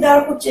বাচ্চাদেরকে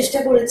দেওয়ার খুব চেষ্টা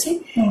করেছি।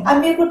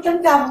 আমিও করতাম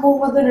কি, আম্মু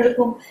মতন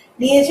এরকম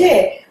নিয়ে যেয়ে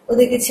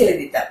ওদেরকে ছেড়ে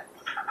দিতাম,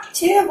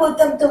 ছেড়ে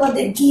বলতাম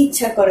তোমাদের কি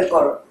ইচ্ছা করে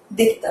করো,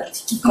 দেখতাম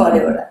কি করে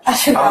ওরা।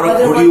 আসলে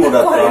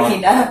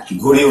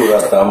ঘুড়ি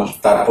উড়াতাম,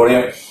 তারপরে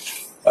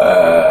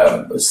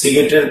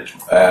সিগারেটের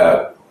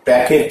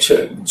প্যাকেট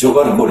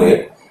জোগাড় করে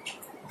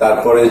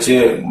তারপরে যে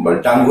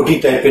ডাঙ্গুটি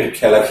টাইপের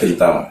খেলা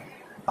খেলতাম।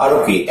 আরো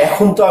কি,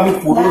 এখন তো আমি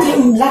পুরো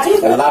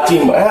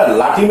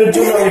লাটিমের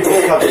জন্য আমি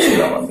বিখ্যাত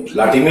ছিলাম,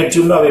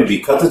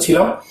 বিখ্যাত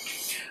ছিলাম,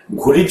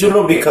 ঘুড়ির জন্য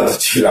বিখ্যাত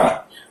ছিলাম।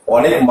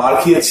 অনেক মার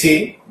খেয়েছি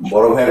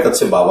বড় ভাইয়ের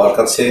কাছে, বাবার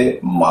কাছে।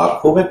 মা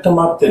খুব একটা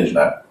মারতেন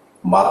না,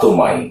 মা তো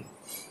মাই।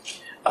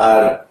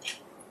 আর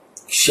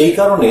সেই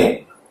কারণে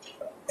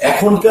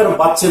এখনকার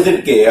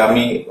বাচ্চাদেরকে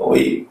আমি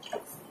ওই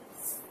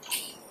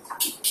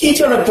কি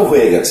যেন একটা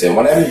হয়ে গেছে,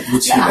 মানে আমি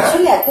বুঝি না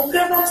আসলে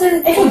এখনকার বাচ্চার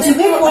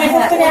যুগের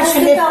পরিবর্তনে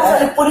আসলে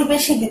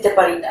পরিবেশই দিতে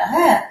পারি না।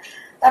 হ্যাঁ,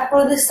 তারপর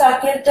ওদের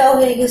সার্কেলটাও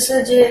হয়ে গেছে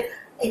যে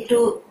একটু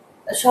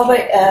সবাই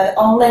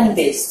অনলাইন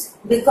বেসড,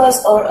 বিকজ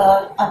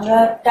আমরা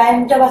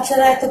টাইমটা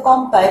বাচ্চারা এত কম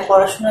পায়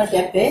পড়াশোনার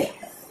গ্যাপে,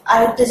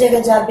 আরেকটা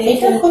জায়গায় যাবে।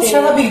 এটা খুব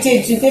স্বাভাবিক যে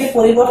যুগের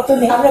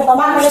পরিবর্তনে আমরা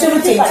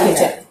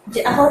যে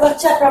আমার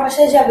বাচ্চা আপনার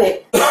বাসায় যাবে,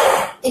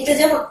 এটা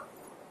যেমন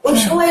ওই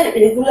সময়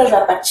রেগুলার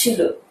ব্যাপার ছিল।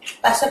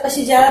 পাশাপাশি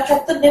যারা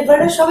থাকতো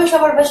নেবাররা সবাই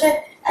সবার বাসায়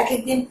এক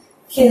একদিন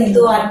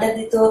খেলতো, আড্ডা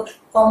দিত,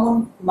 কমন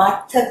মাঠ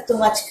থাকতো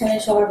মাঝখানে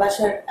সবার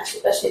বাসার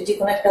আশেপাশে যে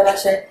কোনো একটা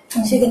বাসায়,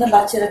 সেখানে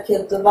বাচ্চারা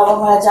খেলতো। বাবা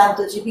মারা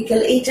জানতো যে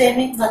বিকেল এই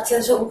টাইমে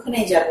বাচ্চারা সব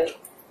ওখানেই যাবে,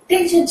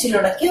 টেনশন ছিল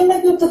না, কেউ না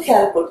কেউ তো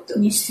খেয়াল করতো।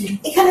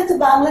 এখানে তো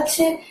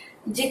বাংলাদেশে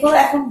যে কোনো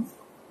এখন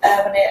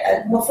মানে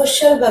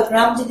মফস্বল বা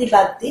গ্রাম যদি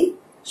বাদ দিই,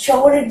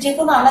 শহরের যে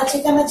কোনো আনাচে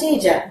কানাচেই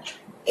যান,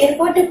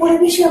 এরকম একটা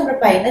পরিবেশই আমরা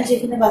পাই না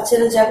যেখানে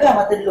বাচ্চারা যাবে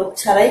আমাদের লোক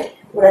ছাড়াই,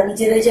 ওরা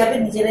নিজেরাই যাবে,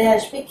 নিজেরাই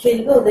আসবে,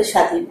 খেলবে, ওদের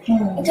স্বাধীন।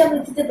 এটা আমরা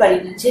দিতে পারি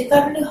না, যে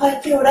কারণে হয়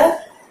কি ওরা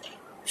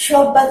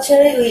সব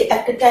বাচ্চারাই ওই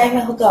একটা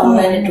টাইমে হয়তো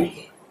অনলাইনে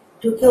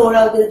ঢুকে ওরা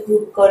ওদের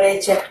গ্রুপ করে,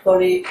 চ্যাট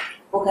করে,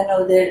 ওখানে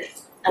ওদের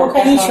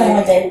ওখানেই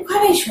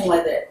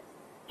সময় দেয়।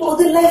 তো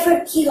ওদের লাইফ আর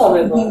কি হবে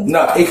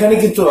না। এখানে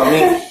কিন্তু আমি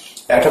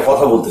একটা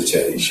কথা বলতে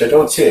চাই, সেটা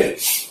হচ্ছে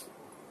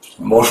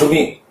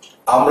মৌসুমী,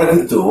 আমরা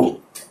কিন্তু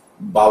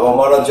বাবা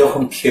মারা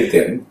যখন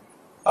খেতেন,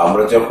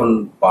 আমরা যখন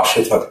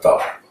পাশে থাকতাম,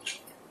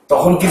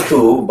 তখন কিন্তু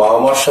বাবা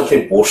মার সাথে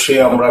বসে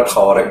আমরা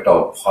খাওয়ার একটা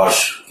অভ্যাস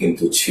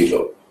কিন্তু ছিল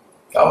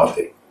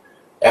আমাদের।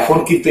 এখন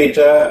কিন্তু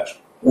এটা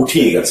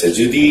উঠিয়ে গেছে।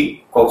 যদি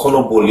কখনো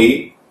বলি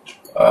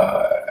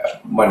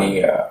মানে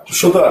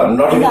শুধু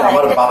নট ইভেন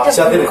আমার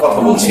বাচ্চাদের কথা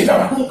বলছি না,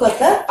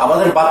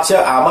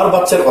 আমার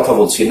বাচ্চার কথা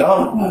বলছি না,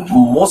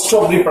 মোস্ট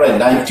অফলি প্রায়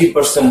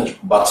 90%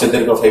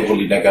 বাচ্চাদের কথাই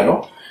বলি না কেন,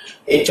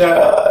 এটা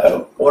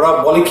ওরা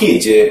বলে কি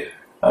যে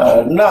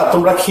না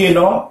তোমরা খেয়ে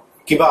নাও,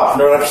 কিংবা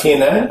আপনারা খেয়ে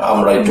নেন,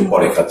 আমরা একটু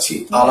পরে খাচ্ছি,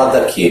 আলাদা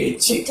খেয়ে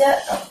নিচ্ছি।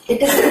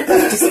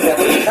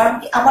 কারণ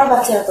আমার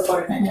বাচ্চারা তো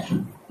করে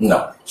না,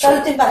 তাহলে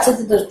তুমি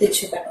বাচ্চাদের দোষ দিচ্ছ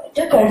কেন?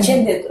 এটা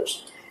গার্জিয়ানদের দোষ।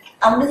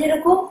 আমরা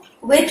যেরকম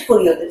ওয়েট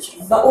করি ওদের জন্য,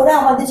 বা ওরা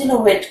আমাদের জন্য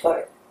ওয়েট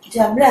করে যে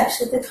আমরা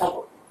একসাথে খাবো,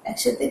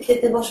 একসাথে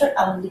খেতে বসার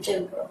আনন্দটা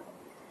গ্রহণ।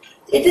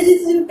 এটা যদি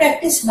তুমি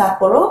প্র্যাকটিস না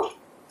করো,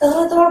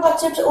 তাহলে তোমার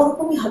বাচ্চাটা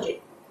ওরকমই হবে,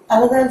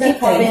 আলাদা আলাদা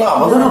খাবে।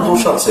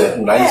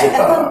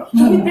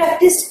 তুমি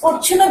প্র্যাকটিস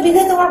করছো না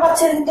বিধে তোমার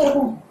বাচ্চারা কিন্তু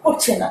এরকম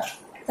করছে না।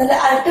 তাহলে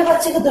আরেকটা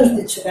বাচ্চাকে দোষ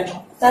দিচ্ছ কেন?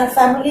 তার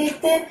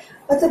ফ্যামিলিতে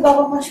হয়তো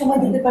বাবা মা সময়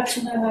দিতে পারছে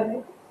না ভাবে,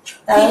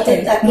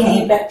 তাকে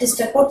নিয়ে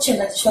প্র্যাকটিসটা করছে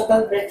না। সকাল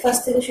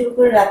ব্রেকফাস্ট থেকে শুরু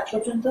করে রাত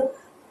পর্যন্ত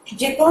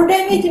যে কোনো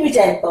টাইমেই তুমি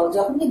টাইম পাও,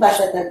 যখনই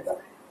বাসায় থাকবে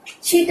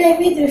সেই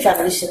টাইমেই তুমি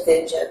ফ্যামিলির সাথে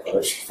এনজয় করো,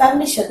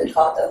 ফ্যামিলির সাথে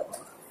খাওয়া দাওয়া।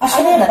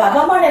 আসলে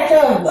বাবা মার একটা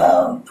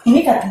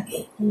ভূমিকা থাকে।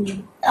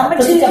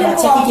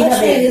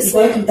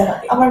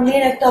 আমার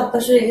মেয়ের একটা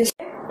অভ্যাস হয়ে গেছে,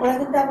 ওরা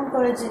কিন্তু এমন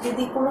করে যে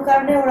যদি কোনো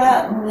কারণে ওরা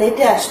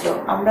লেটে আসলো,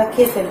 আমরা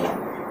খেয়ে ফেললাম,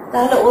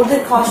 তাহলে ওদের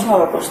খাওয়ার সময়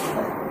আবার বসতে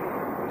হয়।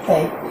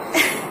 তাই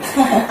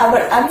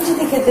আবার আমি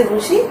যদি খেতে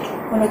বসি,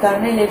 কোনো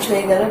কারণে লেট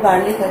হয়ে গেল,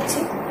 বার্লি খাচ্ছি,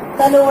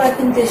 তাহলে ওরা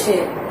কিন্তু এসে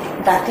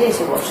ডাকলে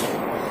এসে বসে।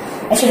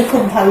 আসলে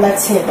খুব ভালো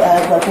লাগছে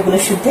গল্পগুলো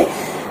শুনতে।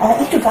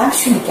 একটু গান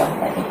শুনি কেমন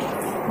লাগে?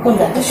 কোন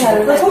গানটা?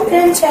 প্রথম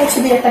প্রেম চাই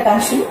ছবি একটা গান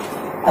শুনি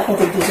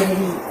আপনাদের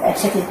দুজনেরই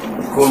একসাথে।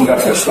 কোন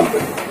গানটা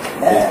শুনবেন?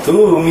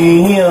 তুমি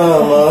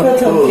আমার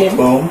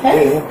প্রথম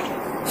প্রেম।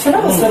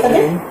 শোনাবো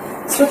শ্রোতাদের?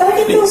 শ্রোতারা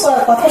কিন্তু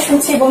কথা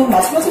শুনছে এবং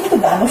মাঝে মাঝে কিন্তু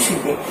গানও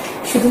শুনবে।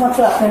 শুধুমাত্র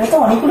আপনারা তো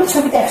অনেকগুলো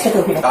ছবিতে একসাথে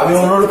অভিনয়। আমি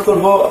অনুরোধ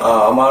করবো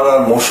আমার আর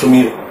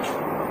মৌসুমীর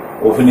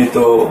অভিনীত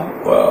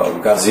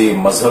গাজী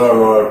মাজহার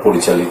আনোয়ার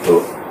পরিচালিত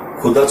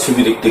ক্ষুধা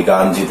ছবির একটি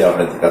গান যদি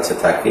আপনাদের কাছে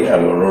থাকে,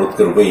 আমি অনুরোধ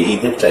করবো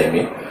ঈদের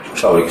টাইমে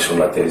সবাইকে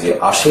শোনাতে, যে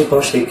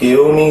আশেপাশে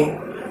কেউ নেই,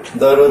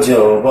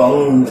 দরজাও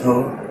বন্ধ,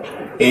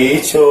 এই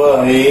ছোঁয়া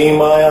এই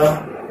মায়া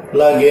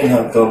লাগে না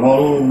তো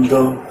মন্দ,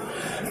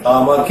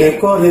 আমাকে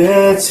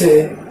করেছে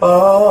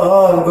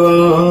পাগল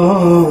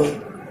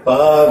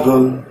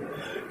পাগল,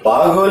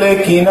 পাগলে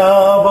কিনা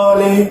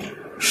বলে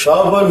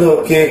সব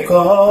লোকে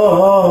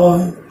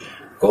কয়,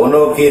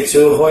 কোনো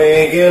কিছু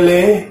হয়ে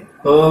গেলে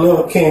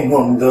লোকে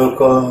মন্দ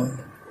কয়,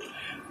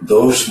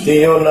 দোষ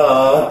দিও না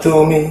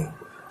তুমি,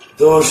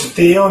 দোষ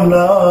দিও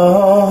না,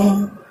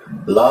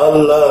 লাল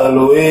লাল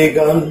ওই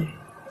গান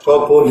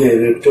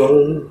কপলের টোল,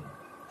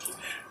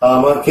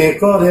 আমাকে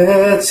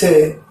করেছে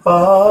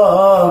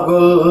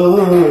পাগল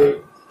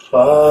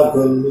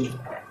পাগল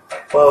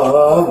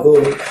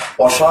পাগল।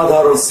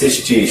 অসাধারণ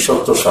সৃষ্টি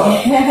সত্য সাহা।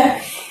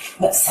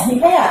 সানি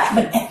ভাইয়া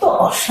এত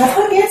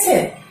অসাধারণ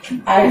গিয়েছেন,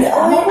 আর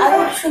আরো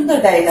সুন্দর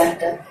গায়ে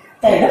গানটা,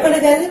 তাই না করে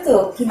গাইলে তো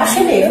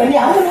আসলে মানে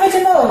আমার মনে হয়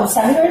যেন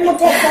সানি ভাইয়ের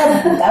মধ্যে একটা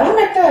দারুণ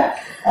একটা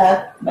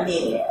মানে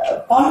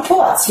কণ্ঠ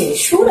আছে,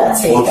 সুর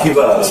আছে,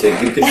 প্রতিভা আছে,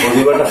 কিন্তু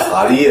প্রতিভাটা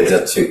হারিয়ে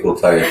যাচ্ছে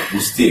কোথায়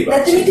বুঝতেই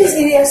পারছি।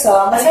 সিরিয়াস হও,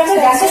 আমার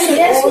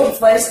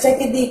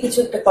ভয়েসটাকে দিয়ে কিছু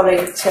একটা করার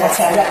ইচ্ছা।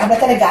 আচ্ছা, আমরা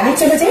তাহলে গানে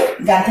চলে যাই,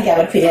 গান থেকে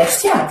আবার ফিরে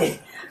আসছি আমাদের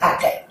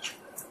আড্ডায়।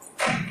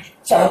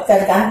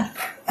 চমৎকার গান।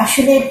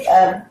 আসলে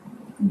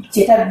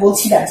যেটা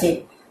বলছিলাম যে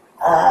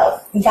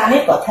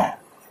গানের কথা,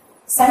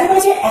 সানি ভাই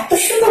যে এত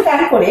সুন্দর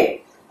গান করে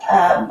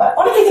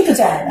অনেকে কিন্তু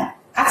জানে না,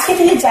 আজকে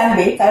তিনি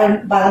জানবে, কারণ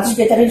বাংলাদেশ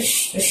বেতারের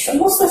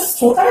সমস্ত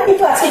শ্রোতারা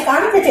কিন্তু আজকে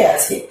কান পেতে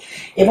আছে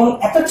এবং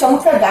এত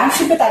চমৎকার গান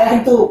শিল্পে তারা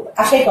কিন্তু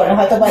আশাই করে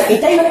হয়তো বা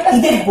এটাই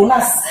ঈদের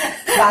বোনাস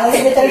বাংলাদেশ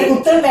বেতারের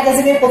উত্তর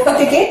ম্যাগাজিনের পক্ষ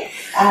থেকে।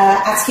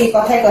 আজকে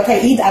কথায় কথায়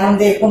ঈদ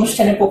আনন্দের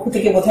অনুষ্ঠানের পক্ষ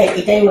থেকে বোধহয়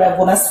এটাই ওরা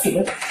বোনাস ছিল।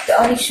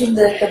 অনেক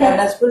সুন্দর একটা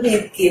বোনাস বলে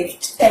ঈদ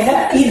গিফট, তাই না?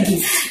 ঈদ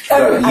গিফট,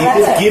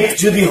 গিফট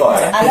যদি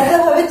হয় আলাদা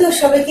ভাবে তো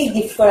সবাইকে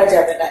গিফট করা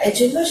যাবে না, এর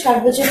জন্য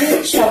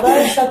সার্বজনীন সবার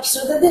সব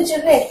শ্রোতাদের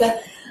জন্য একটা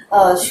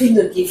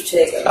সুন্দর গিফট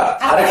হয়ে গেল।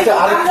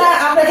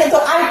 আমরা কিন্তু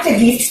আরেকটা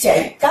গিফট চাই,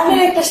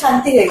 কানের একটা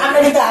শান্তি হয়ে গেল। আমরা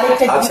কিন্তু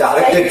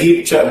আরেকটা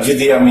গিফট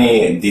যদি আমি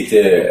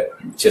দিতে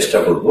চেষ্টা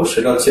করব,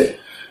 সেটা হচ্ছে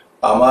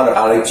আমার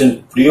আরেকজন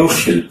প্রিয়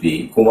শিল্পী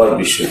কুমার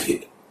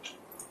বিশ্বজিৎ,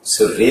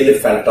 রিয়েলি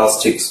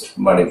ফ্যান্টাস্টিক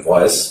মানে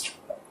ভয়েস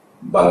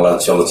বাংলা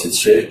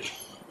চলচ্চিত্রে,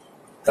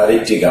 তার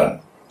একটি গান,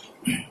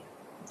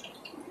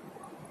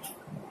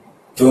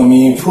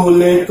 তুমি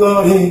ভুলে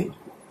করে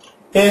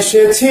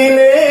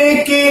এসেছিলে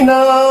কি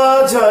না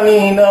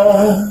জানি না,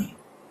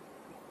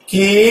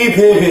 কি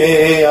ভেবে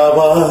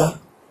আবার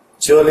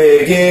চলে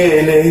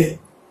গেলে,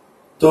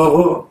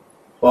 তবু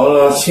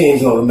বলা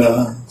ছিল না,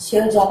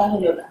 সেও জানা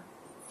হলো না,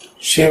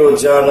 সেও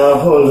জানা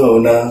হলো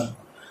না,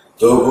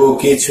 তবু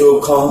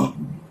কিছুক্ষণ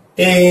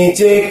এই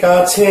যে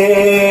কাছে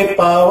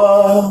পাওয়া,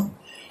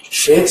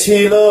 সে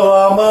ছিল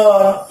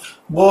আমার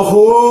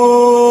বহু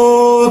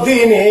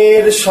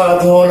দিনের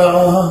সাধনা,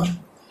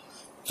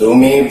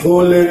 তুমি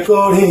ভুল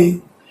করে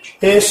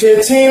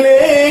এসেছিলে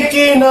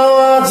কি না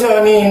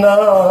জানি না,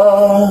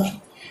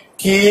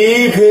 কি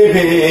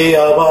ভেবে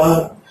আবার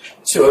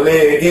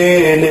চলে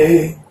গেলে,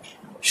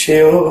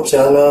 সেও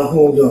জানা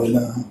হলো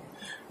না,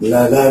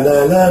 লা লা লা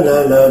লা লা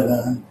লা লা,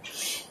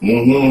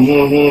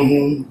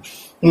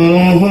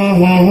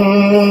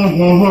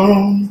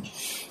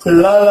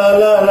 লা লা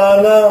লা লা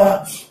লা।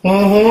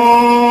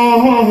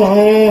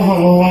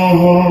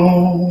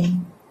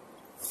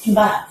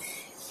 বাহ,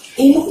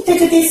 এই মুহূর্তে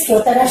যদি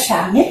শ্রোতারা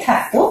সামনে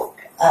থাকতো,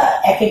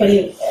 একেবারে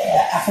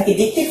আপনাকে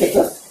দেখতে পেত,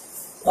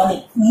 মানে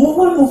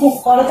মুহুর্মুহু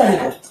করতালি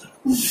করত,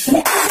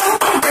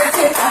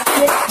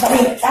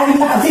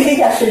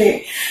 আসলে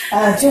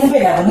জমবে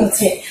না মনে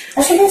হচ্ছে।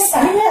 আসলে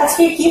সানি ভাই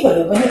আজকে কি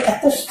হলো, মানে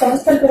এত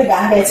চমৎকার করে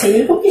গান গাইছে,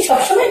 এরকম কি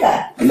সবসময় গান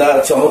না?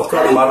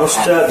 চমৎকার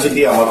মানুষটা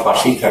যদি আমার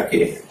পাশেই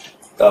থাকে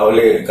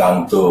তাহলে গান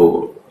তো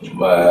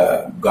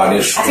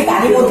গানের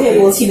গানের মধ্যে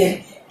বলছিলেন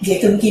যে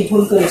তুমি কি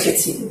ভুল করে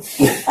এসেছিলে।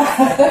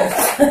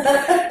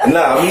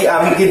 না,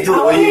 আমি কিন্তু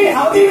ওই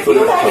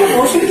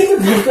মৌসুমী কিন্তু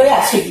ভুল করে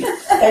আসেনি,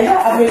 তাই না?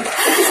 আমি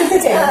শুনতে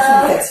চাই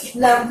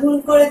না, ভুল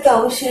করে তো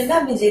অবশ্যই না,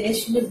 আমি জেনে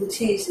শুনে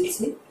বুঝে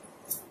এসেছি।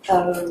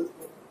 কারণ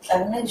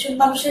এমন একজন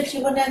মানুষের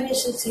জীবনে আমি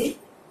এসেছি,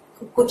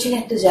 খুব কঠিন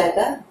একটা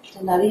জায়গা,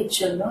 নারীর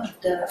জন্য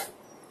একটা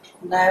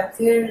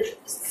নায়কের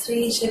স্ত্রী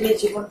হিসেবে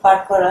জীবন পার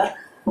করা,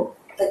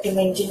 তাকে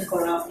মেনটেন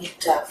করা অনেক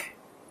টাফ।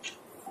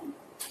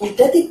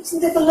 উল্টা দিক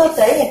চিন্তা করলেও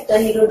তাই, একটা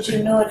হিরোর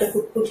জন্য এটা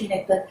খুব কঠিন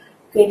একটা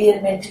ক্যারিয়ার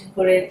মেনটেন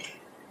করে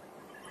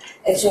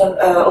একজন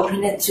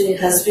অভিনেত্রীর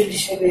হাজবেন্ড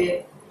হিসেবে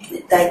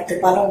দায়িত্ব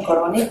পালন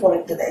করা অনেক বড়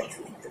একটা দায়িত্ব,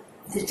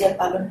 যেটা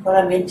পালন করা,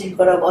 মেনটেন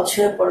করা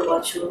বছরের পর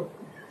বছর,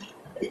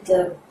 এটা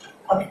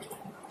অনেক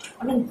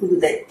অনেক গুরু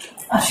দায়িত্ব।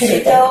 আসলে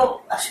এটাও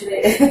আসলে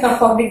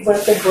অনেক বড়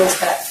একটা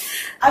বোঝা।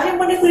 আমি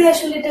মনে করি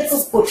আসলে এটা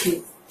খুব কঠিন।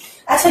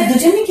 আচ্ছা,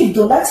 দুজনে কি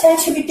দোলা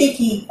ছায়াছবিতে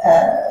কি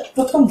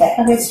প্রথম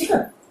দেখা হয়েছিল?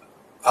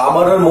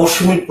 আমার আর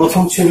মৌসুমীর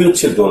প্রথম ছবি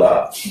হচ্ছে দোলা,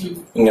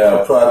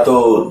 প্রয়াত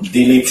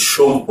দিলীপ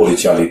সোম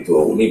পরিচালিত।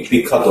 উনি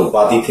বিখ্যাত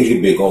বাদী থেকে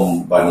বেগম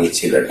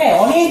বানিয়েছিলেন,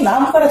 অনেক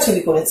নাম করা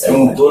ছবি করেছে।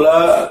 এবং দোলা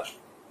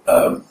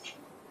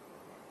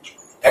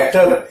একটা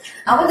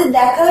আমাদের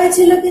দেখা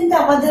হয়েছিল, কিন্তু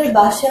আমাদের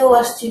বাসায়ও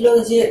আসছিল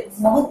ওই যে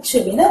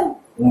মহোৎসবী, না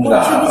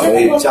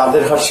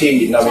চাঁদের হাসি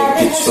নামে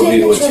একটি ছবি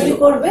হয়েছিল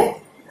করবে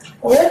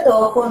ওরা,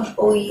 তখন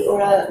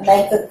ওরা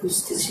নায়িকা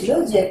খুঁজতেছিল,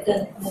 যে একটা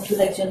নতুন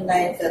একজন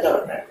নায়িকা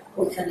দরকার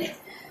ওইখানে।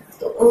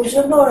 তো ওই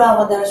জন্য ওরা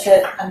আমাদের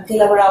আঙ্কেল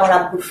আবার আমার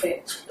আব্বুর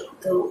ফ্রেন্ড ছিল,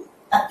 তো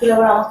আঙ্কেল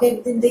আবার আমাকে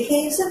একদিন দেখে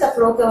এসে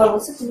তারপর ওকে আবার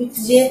বলছে তুমি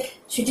যে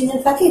শুটিং এর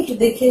ফাঁকে একটু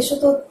দেখে এসো।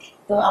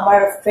 তো আমার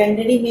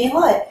ফ্রেন্ডেরই মেয়ে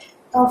হয়,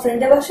 তো আমার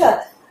ফ্রেন্ডের বাসা,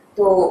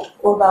 তো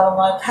ওর বাবা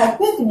মা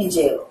থাকবে, তুমি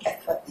যেও এক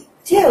ফাঁকি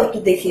যেও একটু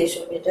দেখে এসো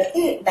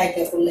মেয়েটাকে,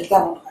 নায়িকা করলে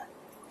কেমন হয়।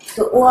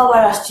 তো ও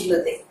আবার আসছিল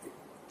দেখতে,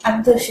 আমি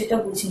তো সেটা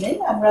বুঝি নাই।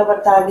 আমরা আবার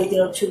তার আগের দিন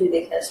ওর ছবি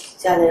দেখে আসছি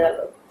চাঁদের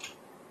আলো,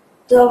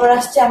 তো আবার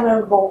আসছে, আমরা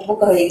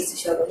বোকা হয়ে গেছি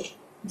সবাই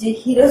যে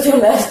হিরো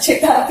চলে আসছে,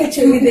 কাকে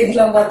ছবি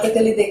দেখলাম,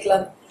 গতকালই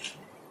দেখলাম।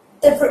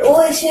 তারপর ও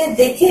এসে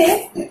দেখে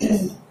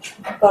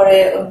পরে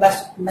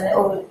মানে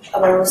ও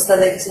আবার অবস্থা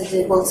দেখেছে, যে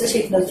বলছে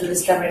শেখ নজরুল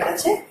ইসলামের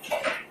কাছে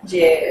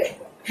যে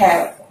হ্যাঁ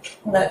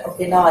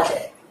ওকে নেওয়া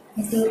যায়,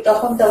 কিন্তু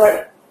তখন তো আবার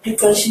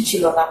প্রিপারেশন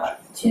ছিল না আমার,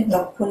 যে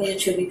লক্ষণীয়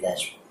ছবিতে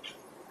আসবে,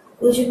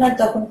 ওই জন্য আর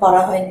তখন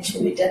করা হয়নি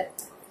ছবিটা।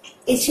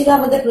 এই ছিল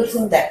আমাদের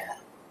প্রথম দেখা,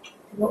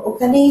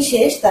 ওখানেই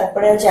শেষ,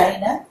 তারপরে আর জানি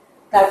না।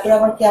 তারপরে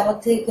আমার কেমন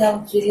থেকে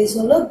কেমন রিলিজ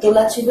হলো,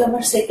 দোলা ছিল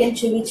আমার সেকেন্ড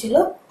ছবি ছিল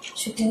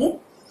শুটিং এ,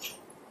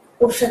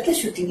 ওর সাথে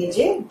শুটিং এ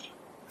যে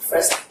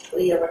ফার্স্ট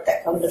ওই আবার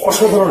দেখা হলো।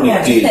 অসাধারণ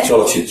একটি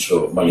চলচ্চিত্র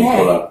মানে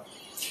দোলা।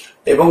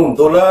 এবং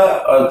দোলা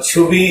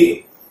ছবি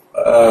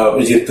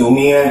ওই যে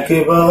তুমি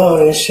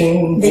একেবারে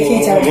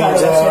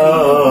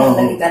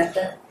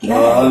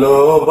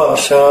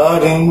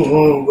ভালোবাসার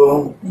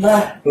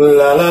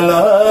লা লা লা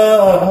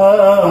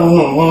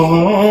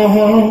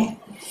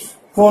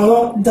কোনো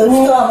দোষ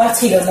তো আমার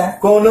ছিল না,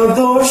 কোনো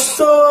দোষ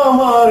তো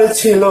আমার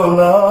ছিল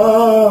না।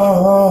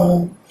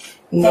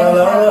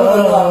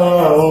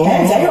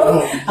 যাই হোক,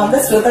 আমরা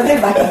শ্রোতাদের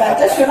বাকি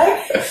গানটা শোনাই।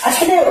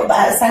 আসলে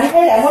সানি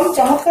ভাইয়ের এমন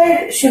চমৎকার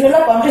সুরেলা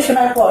কণ্ঠ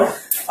শোনার পর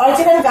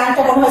অরিজিনাল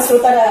গানটা মনে হয়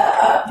শ্রোতারা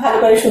ভালো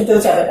করে শুনতেও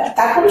যাবে না,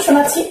 তারপরে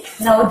শোনাচ্ছি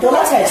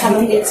দোলা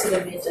ছায়াছবি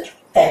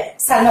তাই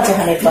সালমা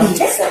জাহানের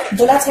কণ্ঠে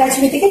দোলা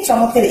ছায়াছবি থেকে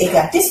চমৎকার এই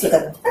গানটি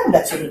শ্রোতাদের আমরা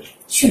চলুন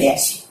শুনে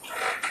আসি।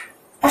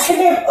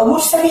 আসলে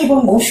ওমর সানি এবং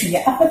মৌসুমী,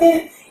 আপনাদের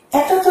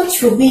এত তো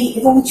ছবি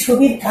এবং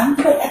ছবির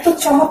গানগুলো এত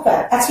চমৎকার।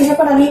 আজকে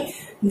যখন আমি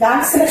গান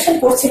সিলেকশন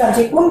করছিলাম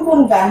যে কোন কোন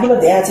গানগুলো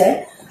দেওয়া যায়,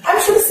 আমি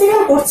শুধু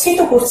সিরিয়াল করছি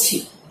তো করছি,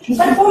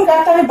 মানে কোন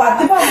গানটা আমি বাদ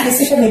দেবো আমি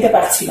ডিসিশন নিতে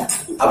পারছি না।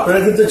 আপনারা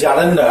কিন্তু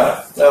জানেন না,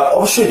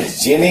 অবশ্যই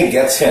জেনে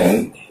গেছেন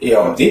এই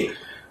অবধি,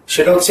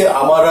 সেটা হচ্ছে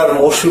আমার আর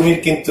মৌসুমীর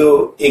কিন্তু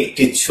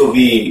একটি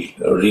ছবি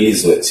রিলিজ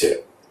হয়েছে,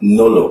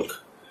 নোলক।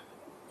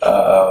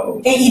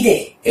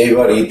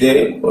 এইবার ঈদে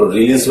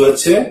রিলিজ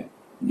হয়েছে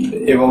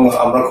এবং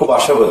আমরা খুব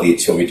আশাবাদী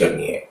ছবিটা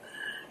নিয়ে।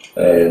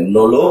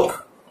 নোলক,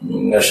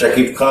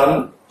 শাকিব খান,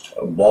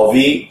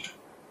 ববি,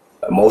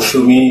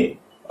 মৌসুমী,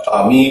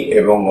 আমি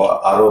এবং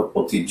আরো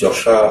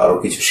প্রতিযশা আরো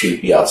কিছু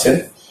শিল্পী আছেন।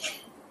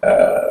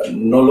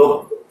 নোলক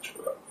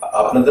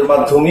আপনাদের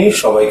মাধ্যমে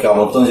সবাইকে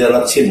আমন্ত্রণ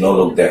জানাচ্ছি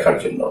নোলক দেখার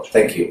জন্য।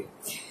 Thank you.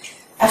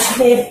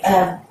 আসলে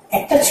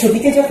একটা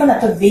ছবিতে যখন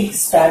এত বিগ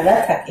স্টাররা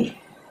থাকে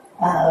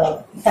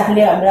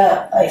তাহলে আমরা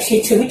সেই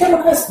ছবিটা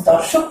মনে হয়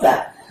দর্শকরা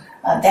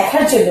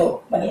দেখার জন্য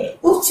মানে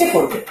উপচে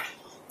পড়বে।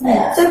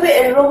 তবে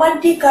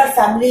রোমান্টিক আর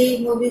ফ্যামিলি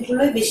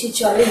মুভিগুলোই বেশি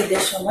চলে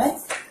ঈদের সময়।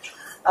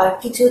 আর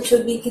কিছু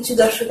ছবি কিছু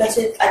দর্শক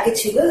কাছে আগে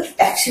ছিল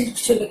অ্যাকশন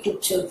ছবি খুব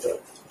চলতো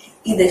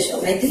ঈদের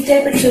সময়, দুই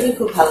টাইপের ছবি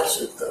খুব ভালো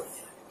চলতো।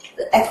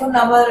 এখন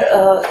আমার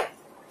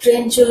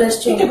ট্রেন্ড চলে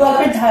আসছে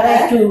গল্পের ধারা,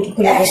 একটু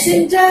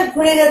অ্যাকশনটা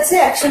ঘুরে গেছে।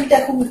 অ্যাকশনটা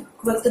এখন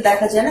খুব একটা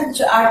দেখা যায় না,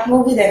 কিছু আর্ট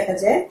মুভি দেখা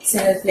যায়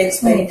সিনেপ্লেক্স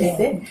বা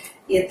এটাতে,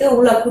 ইয়েতে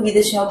ওগুলো খুব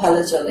ঈদের সময়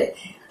ভালো চলে।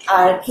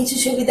 আর কিছু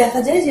ছবি দেখা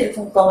যায়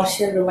যেরকম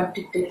কমার্শিয়াল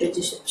রোমান্টিক টাইপের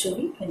যেসব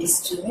ছবি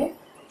স্ট্রিমে,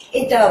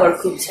 এটা আবার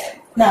খুব চায়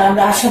না।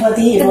 আমরা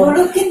আশাবাদী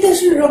কিন্তু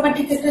আসলে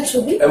রোমান্টিক একটা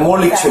ছবি,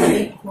 মৌলিক ছবি,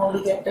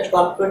 মৌলিক একটা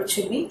গল্পের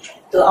ছবি।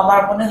 তো আমার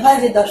মনে হয়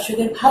যে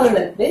দর্শকের ভালো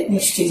লাগবে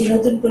নিশ্চয়ই।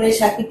 নতুন করে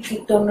শাকিব কি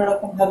একটু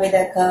অন্যরকম ভাবে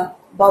দেখা,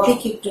 ববি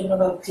কি একটু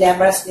অন্যরকম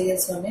গ্ল্যামারাস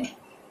লেগেছে অনেক।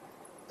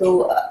 তো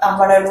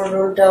আমার আর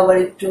রোলটা আবার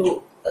একটু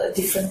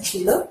ডিফারেন্ট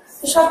ছিল।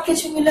 তো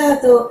সবকিছু মিলে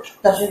হয়তো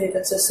দর্শকের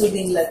কাছে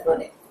সুদিন লাগবে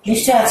অনেক।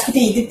 নিশ্চয় আজকে তো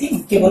ঈদের দিন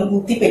কেবল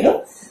মুক্তি পেল,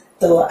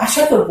 তো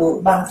আশা করবো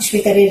বাংলাদেশ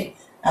বেতারের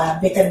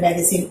বেতার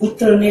ম্যাগাজিন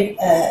উত্তরণের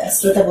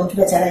শ্রোতা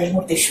বন্ধুরা যারা এই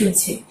মুহূর্তে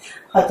শুনছে,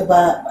 হয়তোবা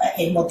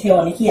এর মধ্যে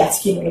অনেকেই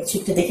আজকে মূলক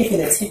ছবিটা দেখে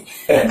ফেলেছে,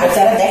 আর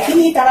যারা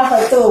দেখেনি তারা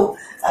হয়তো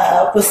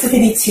প্রস্তুতি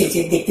নিচ্ছে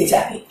যে দেখতে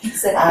যাবে।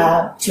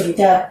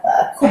 ছবিটা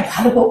খুব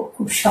ভালো হোক,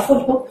 খুব সফল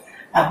হোক,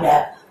 আমরা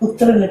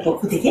উত্তরণের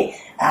পক্ষ থেকে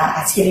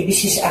আজকের এই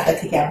বিশেষ আড্ডা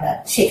থেকে আমরা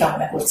সে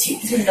কামনা করছি।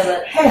 ধন্যবাদ।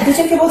 হ্যাঁ,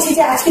 দুজনকে বলছি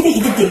যে আজকে তো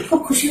ঈদের দিন, খুব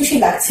খুশি খুশি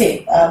লাগছে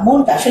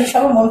মনটা, আসলে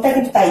সবার মনটা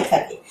কিন্তু তাই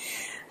থাকে।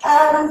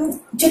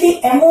 যদি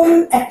এমন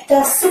একটা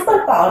সুপার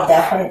পাওয়ার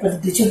দেওয়া হয় আপনাদের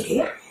দুজনকে,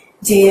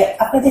 যে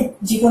আপনাদের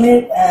জীবনের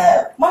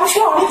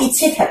মানুষের অনেক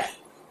ইচ্ছে থাকে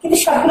কিন্তু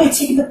সবগুলো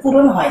ইচ্ছে কিন্তু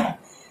পূরণ হয় না,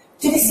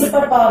 যদি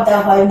সুপার পাওয়ার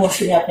দেওয়া হয়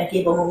মৌসুমী আপনাকে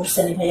এবং ওমর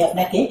সানি ভাই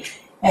আপনাকে,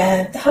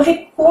 তাহলে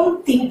কোন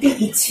তিনটি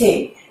ইচ্ছে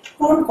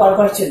পূরণ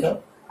করবার জন্য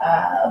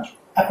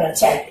আপনারা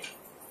চাইবেন?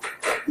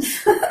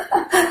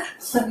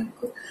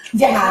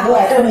 যে আরো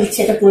এখন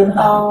ইচ্ছেটা পূরণ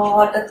হয়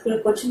হঠাৎ করে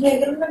পছন্দ হয়ে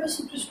গেল না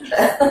বেশি প্রশ্নটা।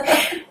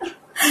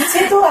 ইচ্ছে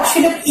তো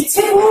আসলে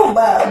ইচ্ছে কোনো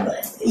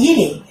ইয়ে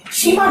নেই,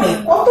 সীমা নেই,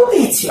 কত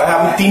ইচ্ছে।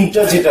 আমি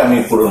তিনটা যেটা আমি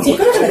পূরণ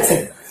করতে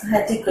চাই,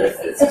 হ্যাঁ ঠিক করে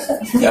ফেলেছি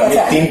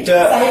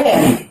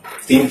আমি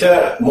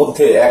তিনটার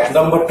মধ্যে এক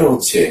নম্বরটা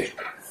হচ্ছে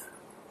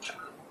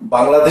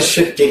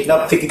বাংলাদেশের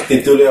টেকনাফ থেকে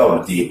তেঁতুলিয়া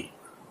অবধি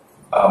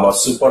আমার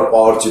সুপার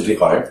পাওয়ার যদি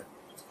হয়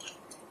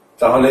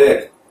তাহলে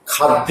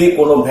খাদ্যে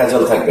কোনো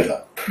ভেজাল থাকবে না।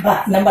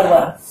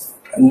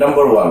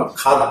 নাম্বার ওয়ান,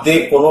 খাদ্যে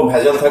কোনো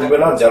ভেজাল থাকবে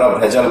না, যারা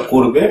ভেজাল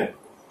করবে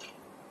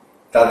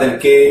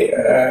তাদেরকে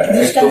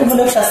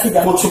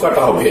কচু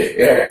কাটা হবে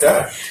একটা।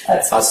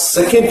 আর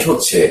সেকেন্ড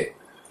হচ্ছে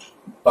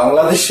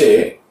বাংলাদেশে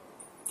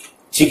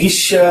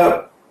চিকিৎসা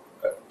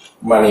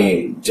মানে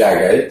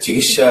জায়গায়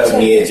চিকিৎসা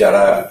নিয়ে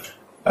যারা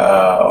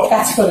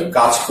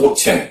কাজ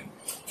করছেন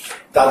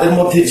তাদের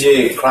মধ্যে যে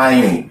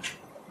ক্রাইম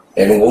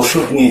এবং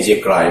ওষুধ নিয়ে যে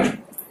ক্রাইম,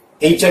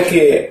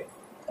 এইটাকে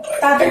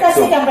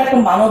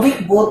মানবিক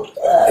বোধ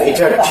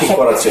এটা ঠিক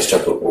করার চেষ্টা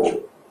করবো।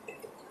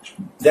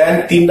 দেন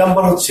 3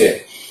 নম্বর হচ্ছে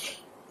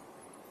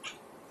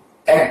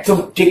একদম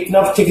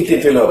টেকনাফ থেকে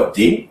তেঁতুলিয়া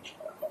অবধি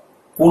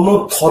কোন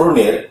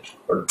ধরনের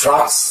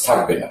ড্রাগস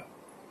থাকবে না,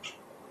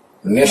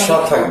 নেশা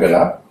থাকবে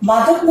না,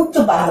 মাদক মুক্ত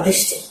বাংলাদেশ,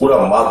 পুরো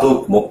মাদক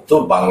মুক্ত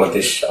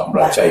বাংলাদেশ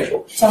আমরা চাইবো।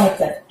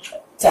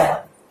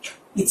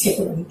 ইচ্ছে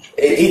করুন?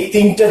 এই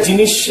তিনটা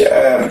জিনিস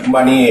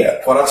মানে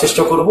করার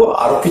চেষ্টা করব।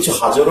 আরো কিছু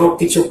হাজারো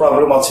কিছু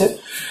প্রবলেম আছে,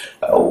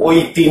 ওই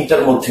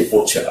তিনটার মধ্যে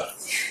পড়ছে না।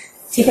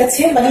 ঠিক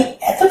আছে, মানে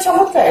এত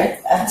চমৎকার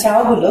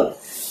চাওয়াগুলো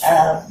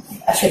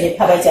আসলে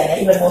ভাবাই যায় না।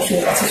 এবার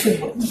মৌসুমীর কাছে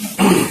শুনবো।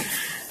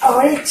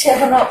 আমার ইচ্ছে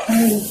এখনো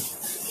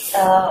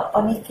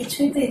অনেক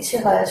কিছুই তো ইচ্ছে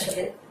হয়,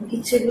 আসলে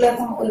ইচ্ছেগুলো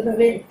এখন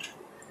ওইভাবে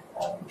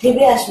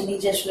ভেবে আসেনি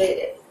যে আসলে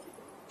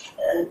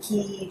কি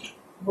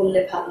বললে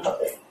ভালো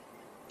হবে।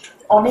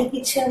 অনেক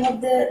ইচ্ছের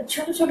মধ্যে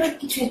ছোট ছোট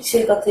কিছু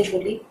ইচ্ছের কথাই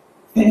বলি,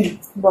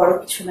 বড়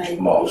কিছু নাই।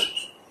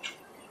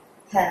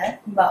 হ্যাঁ,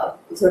 মা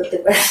ধরতে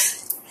পারে।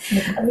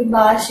 আমি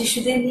মা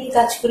শিশুদের নিয়ে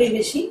কাজ করি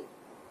বেশি,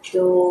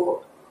 তো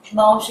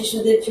মা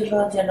শিশুদের জন্য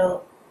যেন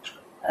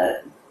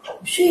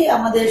অবশ্যই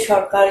আমাদের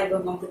সরকার এবং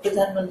আমাদের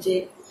প্রধানমন্ত্রী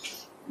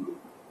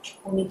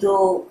উনি তো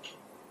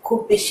খুব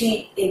বেশি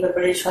এই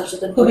ব্যাপারে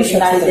সচেতন,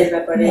 নারীদের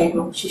ব্যাপারে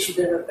এবং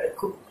শিশুদের ব্যাপারে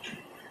খুব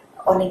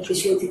অনেক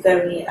বেশি অধিকার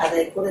উনি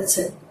আদায়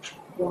করেছেন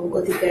এবং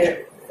অধিকার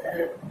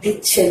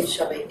দিচ্ছেন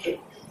সবাইকে।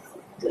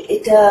 তো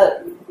এটা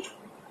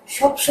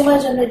সব সময়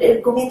যেন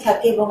এরকমই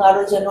থাকে এবং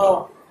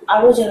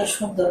আরো যেন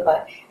সুন্দর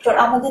হয়। কারণ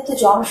আমাদের তো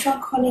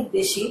জনসংখ্যা অনেক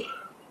বেশি,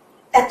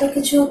 এত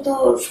কিছু তো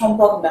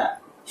সম্ভব না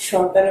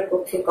সরকারের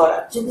পক্ষে করা।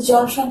 যদি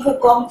জনসংখ্যা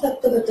কম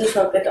থাকতো হয়তো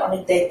সরকার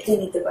অনেক দায়িত্ব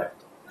নিতে পারত,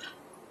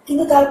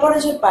 কিন্তু তারপরে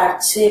যে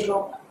পারছে এবং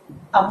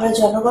আমরা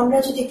জনগণরা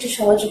যদি একটু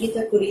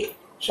সহযোগিতা করি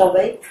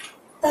সবাই,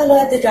 তাহলে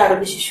হয়তো এটা আরো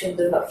বেশি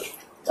সুন্দর হবে।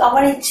 তো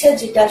আমার ইচ্ছা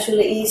যেটা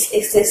আসলে এই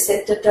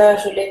সেক্টরটা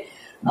আসলে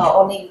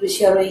অনেক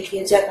বেশি আরো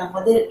এগিয়ে যাক,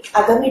 আমাদের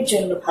আগামীর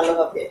জন্য ভালো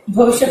হবে,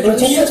 ভবিষ্যৎ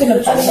প্রজন্মের জন্য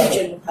ভালো হবে।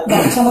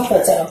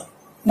 চমৎকার চাও।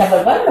 নাম্বার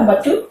 1, নাম্বার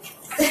 2,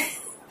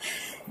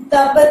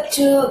 তারপর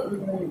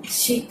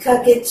শিক্ষা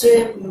ক্ষেত্রে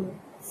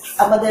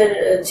আমাদের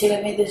ছেলে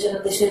মেয়েদের জন্য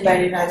দেশের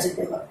বাইরে না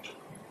যেতে হবে,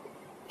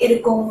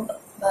 এরকম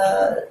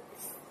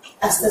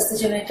আস্তে আস্তে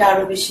যেন এটা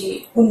আরো বেশি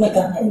উন্নত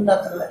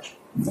হয়।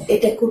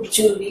 এটা খুব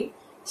জরুরি,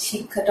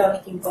 শিক্ষাটা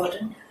অনেক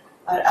ইম্পর্টেন্ট।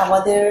 আর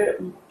আমাদের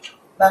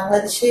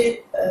বাংলাদেশের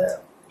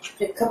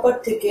প্রেক্ষাপট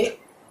থেকে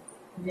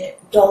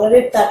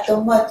ডলারের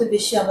তারতম্য এত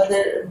বেশি,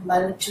 আমাদের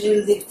ম্যানেজারিয়াল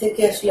দিক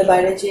থেকে আসলে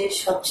বাইরে যে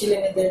সব ছেলে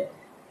মেয়েদের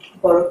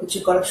বড় কিছু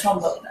করা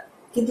সম্ভব না।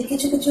 কিন্তু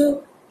কিছু কিছু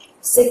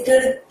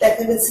সেক্টরে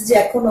দেখা গেছে যে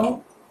এখনো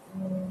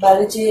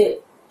বাইরে যে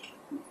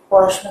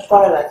পড়াশোনা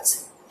করা লাগছে,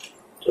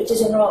 এটা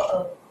যেন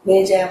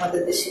হয়ে যায়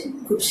আমাদের দেশে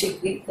খুব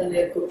শীঘ্রই, তাহলে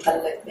খুব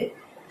ভালো লাগবে।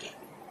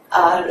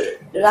 আর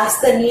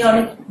রাস্তা নিয়ে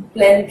অনেক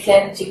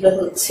প্ল্যান যেগুলো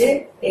হচ্ছে,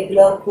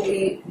 এগুলো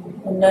খুবই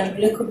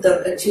উন্নয়নগুলো খুব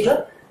দরকার ছিল।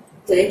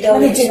 তো এটা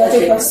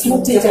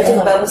যোগাযোগ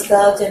ব্যবস্থা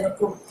যেন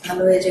খুব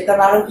ভালো হয়ে যায়,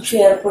 কারণ আরো কিছু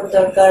এয়ারপোর্ট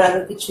দরকার, আরো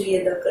কিছু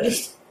দরকার।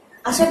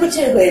 আশা করছি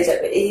হয়ে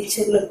যাবে এই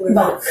ইচ্ছেগুলো করে।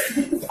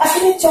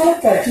 আসলে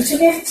চমৎকার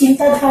দুজনের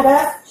চিন্তাধারা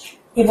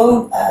এবং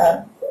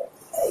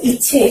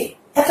ইচ্ছে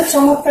এত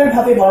চমৎকার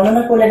ভাবে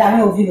বর্ণনা করলেন, আমি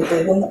অভিভূত।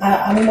 এবং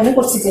আমি মনে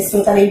করছি যে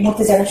শ্রোতারা এই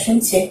মুহূর্তে যারা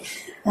শুনছে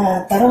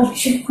তারাও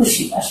ভীষণ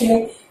খুশি। আসলে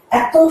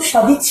এত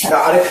সদিচ্ছা।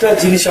 আরেকটা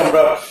জিনিস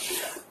আমরা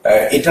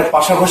এটার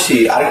পাশাপাশি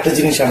আরেকটা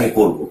জিনিস আমি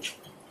করব,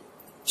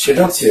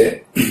 সেটা হচ্ছে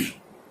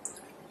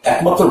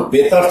একমাত্র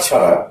বেতার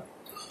ছাড়া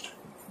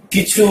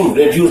কিছু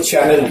রেডিও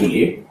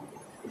চ্যানেলগুলি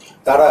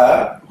তারা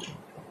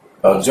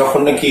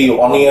যখন নাকি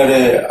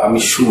অনিয়ারে আমি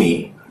শুনি,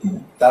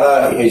 তারা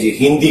এই যে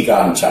হিন্দি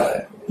গান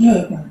চালায়,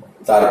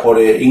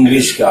 তারপরে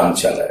ইংলিশ গান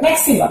চালায়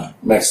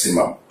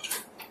ম্যাক্সিমাম।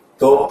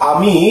 তো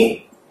আমি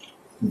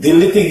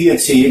দিল্লিতে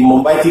গিয়েছি,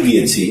 মুম্বাইতে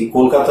গিয়েছি,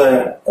 কলকাতায়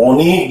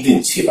অনেক দিন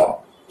ছিলাম।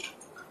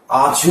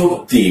 আজ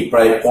অব্দি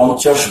প্রায়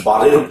 50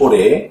 বারের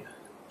উপরে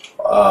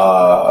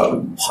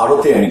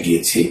ভারতে আমি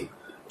গিয়েছি,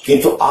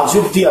 কিন্তু আজ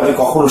অব্দি আমি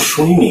কখনো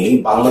শুনিনি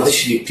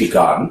বাংলাদেশের একটি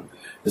গান,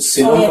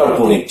 শ্রীলঙ্কার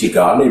কোন একটি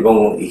গান, এবং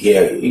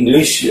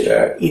ইংলিশ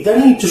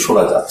ইদানিং একটু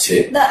শোনা যাচ্ছে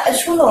না।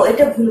 শোনো,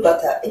 এটা ভুল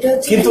কথা। এটা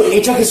হচ্ছে কিন্তু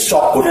এটাকে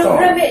স্টপ করতে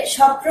হবে।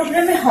 সব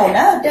প্রোগ্রামে হয়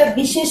না, এটা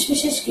বিশেষ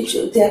বিশেষ কিছু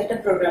একটা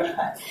প্রোগ্রামে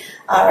হয়।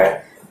 আর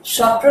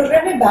সব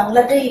প্রোগ্রামে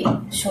বাংলাটাই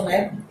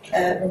শোনায়,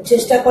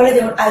 চেষ্টা করে।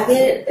 যেমন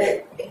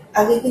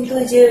আগে কিন্তু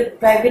ওই যে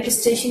প্রাইভেট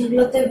স্টেশন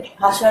গুলোতে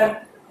ভাষার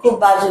খুব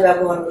বাজে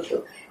ব্যবহার হতো,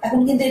 এখন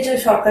কিন্তু এটা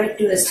সরকার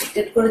একটু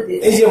রেস্ট্রিক্টেড করে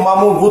দিয়েছে। এই যে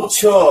মামু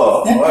বুঝছো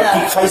কি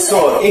খাইছো,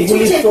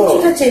 এগুলি তো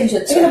চেঞ্জ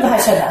হচ্ছে।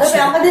 তবে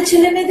আমাদের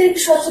ছেলে মেয়েদের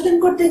সচেতন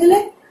করতে গেলে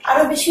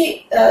আরো বেশি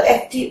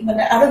অ্যাক্টিভ,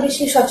 মানে আরো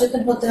বেশি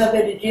সচেতন হতে হবে।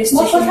 রেডিও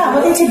স্টেশন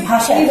আমাদের যে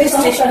ভাষা,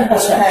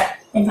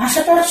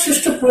 ভাষাটার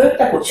সুষ্ঠু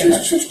প্রয়োগটা করতে,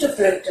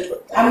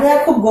 আমরা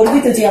খুব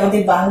গর্বিত যে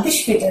আমাদের বাংলাদেশ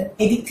বেটার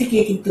এদিক থেকে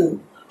কিন্তু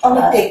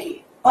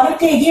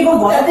অনেকটা এগিয়ে এবং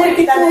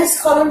তাদের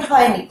স্খলন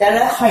হয়নি,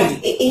 তারা হয়নি।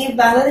 এই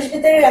বাংলাদেশ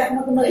বেতারের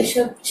এখনো কোনো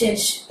এসব চেঞ্জ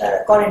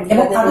করেনি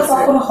এবং আরো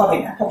কখনো হবে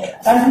না।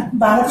 কারণ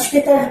বাংলাদেশ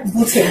বেতার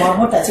বুঝে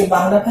মর্মটা যে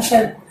বাংলা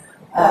ভাষার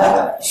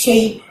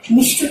সেই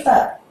মিষ্টতা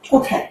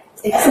কোথায়,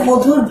 একটু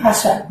মধুর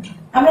ভাষা।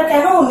 আমরা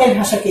কেন অন্যের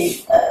ভাষাকে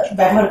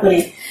ব্যবহার করি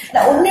না?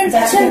 অন্যের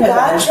ভাষার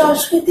গান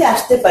সংস্কৃতি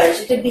আসতে পারে,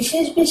 সেটা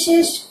বিশেষ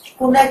বিশেষ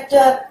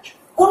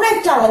কোন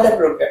একটা আলাদা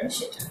প্রোগ্রাম,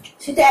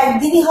 সেটা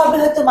একদিনই হবে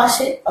হয়তো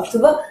মাসে,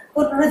 অথবা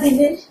 15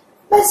 দিনের,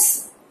 ব্যাস।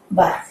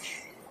 বাহ,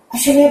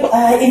 আসলে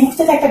এই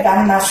মুহূর্তে একটা গান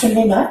না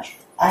শুনলে নয়।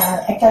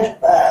 একটা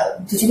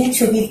দুজনের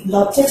ছবি,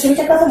 লজ্জা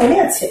ছবিটার কথা মনে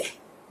আছে?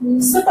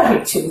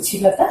 সুপারহিট ছবি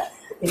ছিল এটা,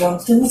 এবং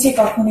তুমি যে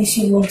কখন এসে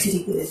মন চুরি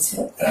করেছো,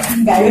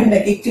 গাইবেন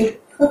নাকি একটু?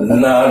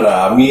 না না,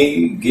 আমি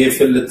গিয়ে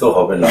ফেললে তো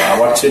হবে না,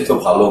 আমার চেয়ে তো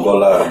ভালো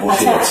গলা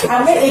বসে যাচ্ছে।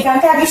 আমরা এই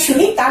গানটা আগে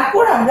শুনি,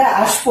 তারপর আমরা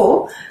আসবো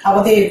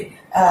আমাদের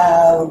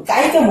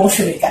গায়িকা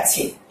মৌসুমীর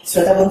কাছে।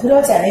 শ্রোতা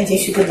বন্ধুরাও জানে যে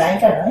শুধু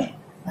নায়িকা নয়,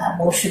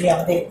 মৌসুমী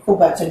আমাদের খুব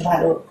একজন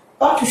ভালো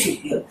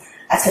কণ্ঠশিল্পীও।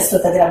 আচ্ছা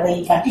শ্রোতাদের আমরা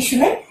এই গানটি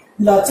শুনাই,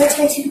 লজ্জা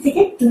ছায়াছবি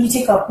থেকে তুমি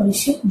যে কখন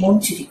এসে মন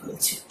চুরি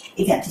করেছো।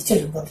 এই গানটি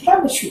চলুন বন্ধুরা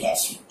আমরা শুনে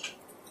আসি।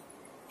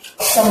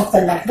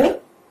 চমৎকার লাগলো,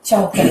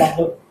 চমৎকার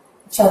লাগলো,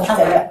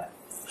 চমৎকার লাগলো,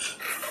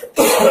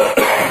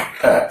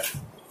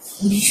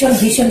 ভীষণ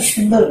ভীষণ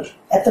সুন্দর,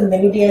 এত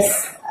মেলোডিয়াস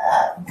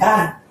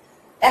গান।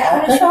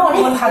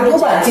 অনেক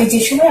ভাগ্যবান যে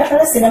সময়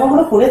আপনারা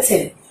সিনেমাগুলো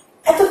করেছেন,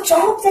 এত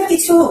চমৎকার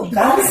কিছু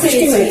গান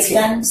সৃষ্টি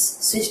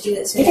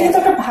হয়েছে, এটা কিন্তু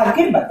একটা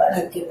ভাগ্যের ব্যাপার,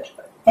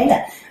 তাই না?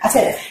 আচ্ছা,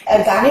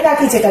 গানের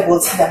আগে যেটা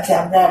বলছিলাম যে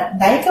আমরা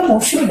নায়িকা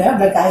মৌসুমী নয়,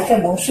 আমরা গায়িকা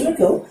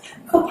মৌসুমীকেও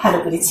খুব ভালো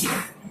করেছি।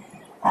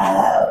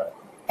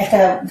 একটা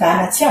গান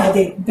আছে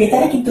আমাদের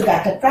বেতারে, কিন্তু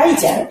গানটা প্রায়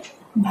যায়,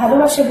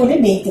 ভালোবাসা বলে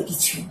নেই তো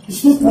কিছু,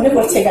 মনে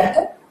পড়ছে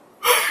গানটা?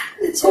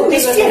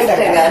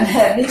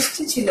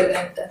 মিষ্টি ছিল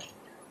গানটা।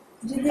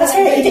 আচ্ছা,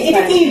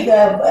 এটা কি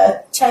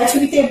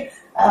ছায়াছবিতে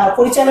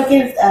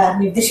পরিচালকের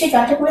নির্দেশে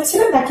গানটা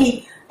করেছিলেন, নাকি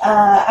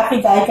আপনি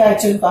গায়িকা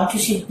একজন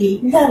কণ্ঠশিল্পী?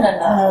 না না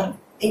না,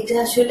 এটা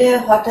আসলে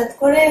হঠাৎ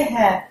করে,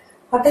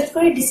 হঠাৎ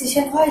করে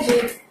ডিসিশন হয় যে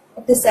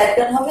একটা স্যাড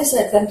গান হবে,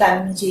 স্যাড গানটা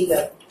আমি নিজেই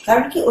গাবো।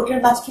 কারণ কি, ওটার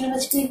মাঝখানে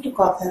মাঝখানে একটু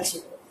কথা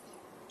ছিল,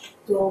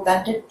 তো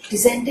গানটার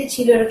ডিজাইনটাই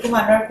ছিল এরকম।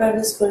 আনোয়ার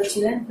পারভেজ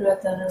করেছিলেন,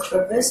 আনোয়ার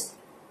পারভেজ।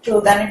 তো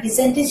গানের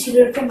ডিজাইনটাই ছিল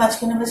এরকম,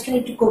 মাঝখানে মাঝখানে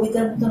একটু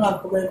কবিতার মতন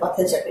অল্প করে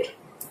কথা যাবে,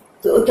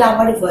 তো ওটা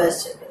আমারই ভয়েস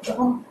যাবে।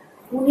 তখন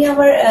উনি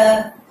আমার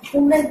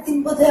কোন একদিন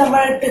বোধহয়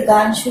আমার একটা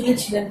গান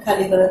শুনেছিলেন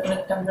খালি গলা, কোন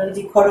একটা আমরা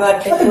যে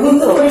খরোয়ারটা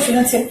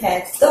শুনেছেন,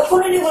 তখন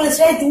উনি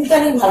বলেছেন তুমি তো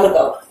অনেক ভালো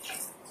গাও।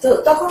 তো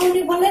তখন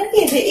উনি বললেন কি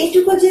যে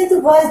এইটুকু যেহেতু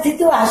ভয়েস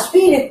দিতে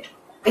আসবেই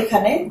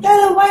এখানে,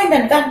 তাহলে ওয়াই না,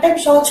 গানটা আমি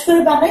সহজ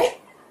করে বানাই,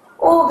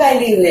 ও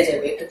গাইলেই হয়ে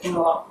যাবে, এটা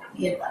কোনো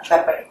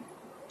ব্যাপারে।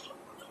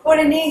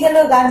 পরে নিয়ে গেল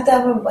গানটা,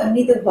 আমার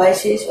এমনিতে ভয়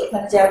শেষ,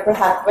 ওখানে যাওয়ার পর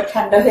হাত পা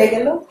ঠান্ডা হয়ে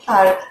গেল,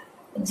 আর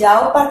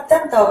যাও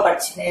পারতাম তাও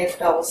পারছি না,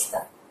 একটা অবস্থা।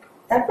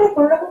 তারপর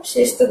কোন রকম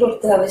শেষ তো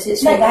করতে হবে, শেষ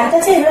গানটা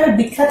যে এভাবে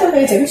বিখ্যাত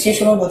হয়ে যাবে সে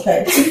সময় বোধ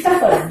হয় চিন্তা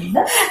করেননি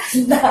না?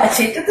 না,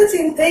 সেটা তো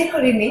চিন্তাই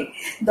করিনি,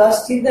 10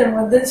 চিন্তার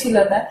মধ্যে ছিল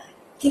না।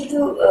 কিন্তু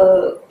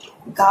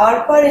গাওয়ার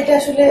পর এটা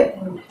আসলে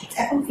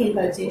এখন ফিল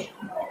হয় যে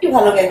একটু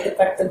ভালো গাইতে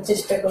পারতাম,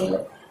 চেষ্টা করলে।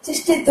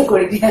 চেষ্টাই তো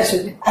করিনি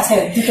আসলে। আচ্ছা,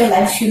 দুটো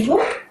লাইন শুনবো,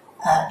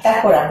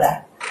 তারপর আমরা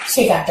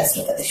সেই গানটা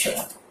শ্রোতাদের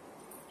শোনাবো।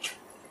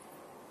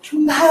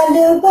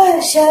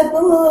 ভালোবাসা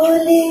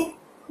বলে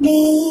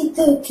নেই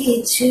তো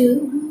কিছু,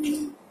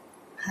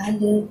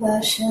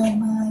 ভালোবাসা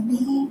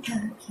মানে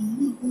থাকি,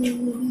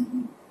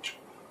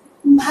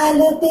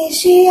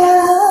 ভালোবেসে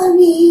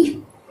আমি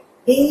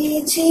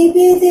পেয়েছি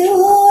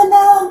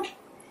বেদনা,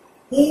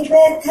 এ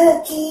ব্যথা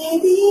কি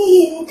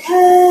দিয়ে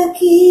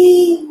থাকি,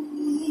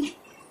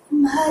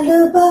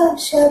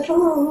 ভালোবাসা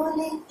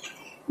বলে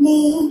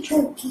নেই তো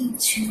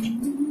কিছু,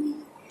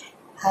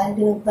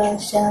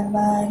 ভালোবাসা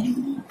মানে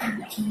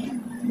থাকি।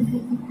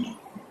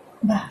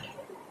 বাহ,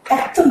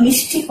 এত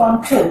মিষ্টি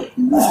কণ্ঠ,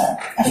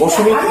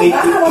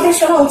 আমাদের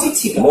শোনা উচিত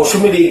ছিল।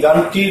 মৌসুমীর এই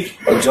গানটির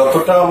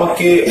যতটা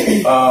আমাকে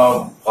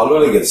ভালো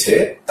লেগেছে,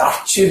 তার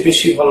চেয়ে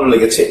বেশি ভালো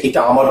লেগেছে এটা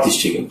আমার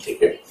দৃষ্টিকোণ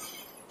থেকে,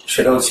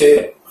 সেটা হচ্ছে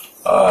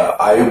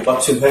আয়ুব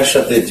বাচ্চু ভাইয়ের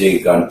সাথে যে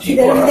গানটি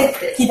করা,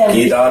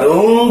 কি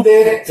দারুণ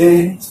দেখতে,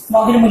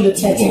 মগের মূল্য।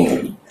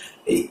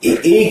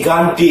 এই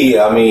গানটি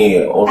আমি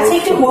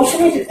একটু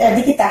মৌসুমীর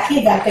দিকে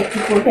তাকিয়ে গানটা একটু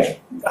করবেন।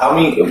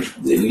 আমি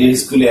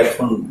লিরিক্স গুলি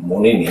এখন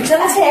মনে নেই।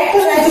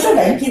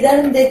 কি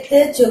দারুণ দেখতে,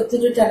 চোখ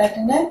দুটো টানা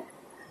টানা,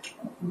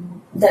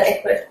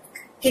 একবার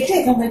কেটে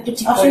এখানে একটু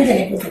ঠিক অসুবিধা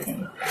নেই, বলতে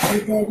থাকি।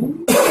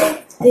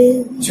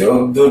 চোখ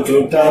দুটো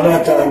টানা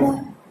টানা,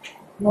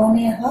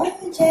 মনে হয়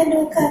যেন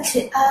কাছে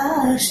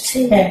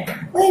আসছে,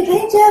 ওই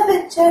ভেজা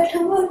ভেজা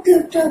ঠোঁট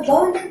দুটো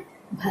বলে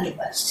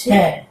ভালোবাসছে।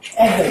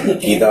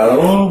 কি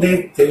দারুণ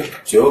দেখতে,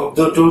 চোখ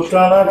দুটো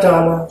টানা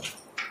টানা,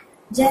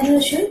 যেন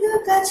শুধু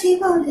কাছে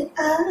বলে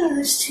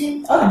আসছে।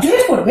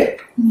 জুড়ে করবে,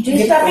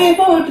 যেটা আপনি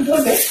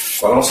ধরবে,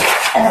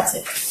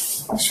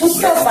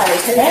 শুনতেও পারে,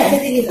 খেতে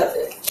দিকে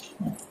হবে।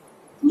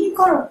 তুমি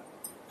করো।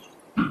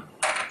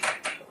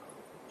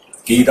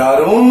 কি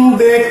দারুণ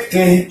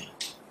দেখতে,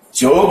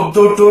 চোখ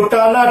দুটো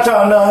টানা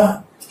টানা,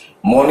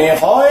 মনে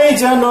হয়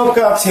যেন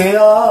কাছে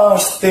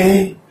আসতে,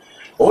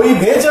 ওই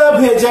ভেজা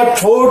ভেজা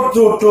ঠোঁট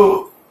দুটো।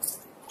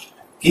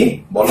 কি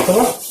বলো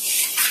তোমার?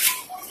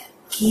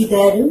 কি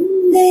দারুণ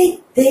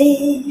দেখতে,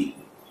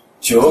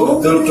 চোখ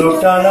দুটো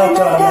টানা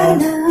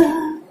টানা,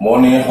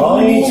 মনে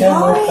হয়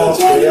যেন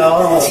কাছে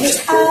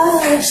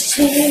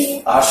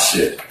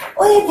আসছে,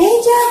 ওই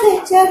ভেজা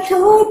ভেজা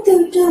ঠোঁট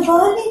দুটো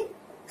বলে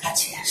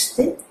কাছে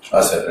আসতে।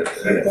 আচ্ছা,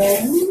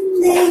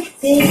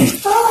 দেখতে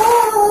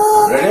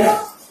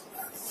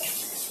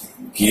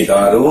কি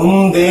দারুণ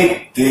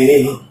দেখতে,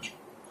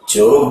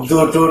 চোখ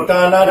দুটো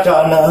টানা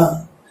টানা,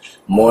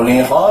 মনে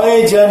হয়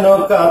যেন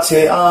কাছে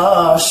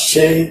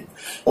আসছে,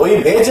 ওই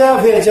ভেজা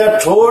ভেজা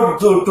ঠোঁট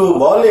দুটো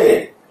বলে,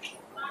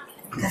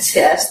 কাছে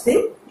আসতে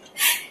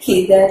কি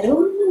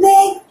দারুণ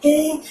দেখতে,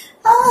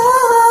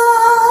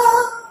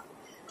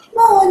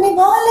 মনে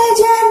বলে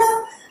যেন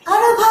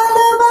আরো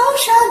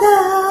ভালোবাসা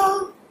দাও।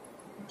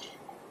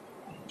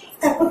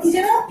 তারপর কি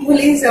যেন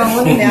বলিস,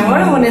 মনে নেই,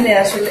 আমারও মনে নেই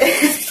আসলে।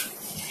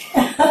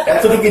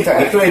 এতটুকুই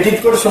থাকে, একটু এডিট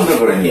করে সুন্দর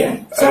করে নিয়ে।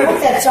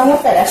 চমৎকার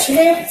চমৎকার।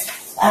 আসলে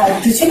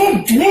দুজনের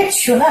ডুয়েট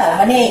শোনা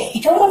মানে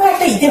এটাও মনে হয়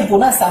একটা ঈদের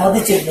বোনাস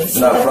আমাদের জন্য।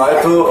 না,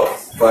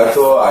 প্রয়াত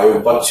আয়ুব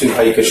বাচ্চু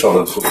ভাইকে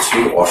স্মরণ করছি,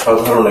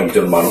 অসাধারণ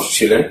একজন মানুষ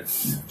ছিলেন,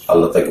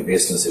 আল্লাহ তাকে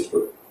বেস্ট নসিব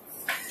করুন।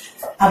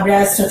 আমরা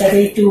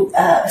শ্রোতাদের একটু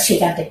সেই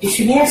গানটা একটু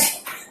শুনে আসি।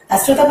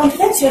 শ্রোতা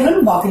বন্ধুরা, চলুন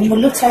মগের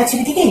মূল্য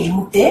ছায়াছবি থেকে এই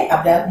মুহূর্তে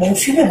আমরা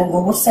মৌসুমী এবং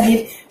ওমর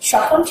সানির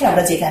সকলকে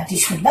আমরা যে গানটি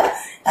শুনলাম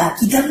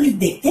কি দারুণ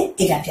দেখতে,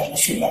 এই গানটি আমরা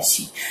শুনে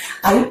আসি।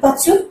 আয়ুব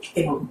বাচ্চু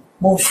এবং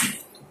মৌসুমী।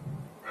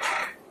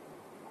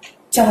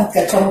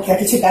 চমৎকার চমৎকার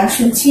কিছু গান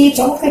শুনছি,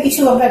 চমৎকার কিছু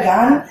আমরা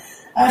গান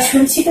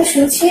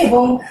শুনছি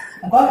এবং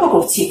গল্প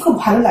করছি, খুব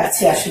ভালো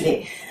লাগছে আসলে।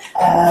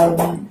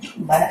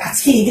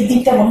 আজকে ঈদের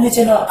দিনটা মনে হয়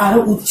যেন আরো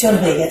উজ্জ্বল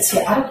হয়ে গেছে,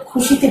 আরো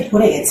খুশিতে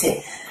ভরে গেছে।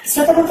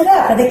 শ্রোতা বন্ধুরা,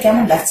 আপনাদের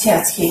কেমন লাগছে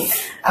আজকে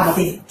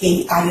আমাদের এই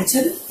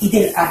আয়োজন,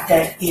 ঈদের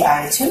আড্ডার এই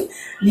আয়োজন?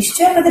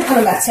 নিশ্চয়ই আপনাদের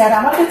ভালো লাগছে। আর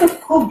আমার কিন্তু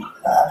খুব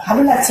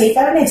ভালো লাগছে এই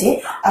কারণে যে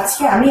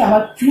আজকে আমি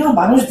আমার প্রিয়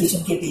মানুষ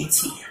দুজনকে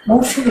পেয়েছি,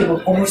 মৌসুমী এবং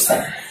ওমর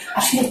সানি।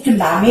 আসলে একটু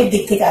নামের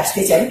দিক থেকে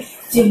আসতে চাই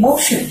যে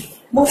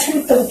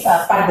মৌসুমী তো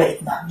পারিবারিক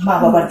নাম, মা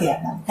বাবার দেওয়ার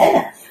নাম, তাই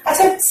না?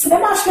 আচ্ছা,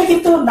 সিনেমা আসলে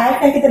কিন্তু নায়ক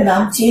নায়িকাদের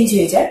নাম চেঞ্জ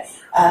হয়ে যায়,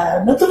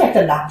 নতুন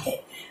একটা নাম দেয়।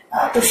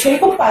 তো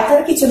সেরকম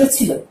পায়তারা কি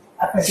চলেছিল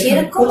আপনার?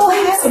 সেরকম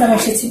সিনেমা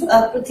এসেছিল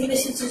প্রথম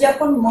এসেছে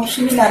যখন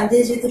মৌসুমী নাম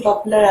দিয়ে যেহেতু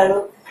পপুলার আরো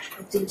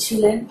একজন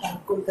ছিলেন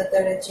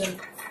কলকাতার একজন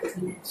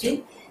অভিনেত্রী,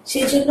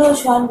 সেই জন্য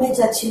সোহান ভাই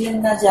চাচ্ছিলেন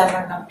না যে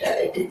আমার নামটা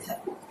এটাই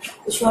থাকুক।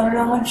 সোহানুর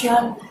রহমান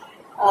সোহান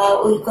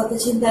ওই কথা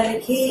চিন্তা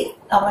রেখে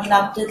আমার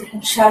নামটা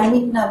তখন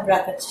শারমিন নাম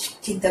রাখার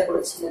চিন্তা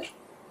করেছিলেন,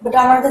 বাট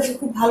আমার কাছে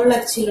খুব ভালো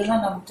লাগছিল না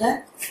নামটা।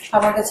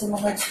 আমার কাছে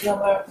মনে হচ্ছিল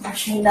আমার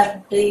মৌসুমী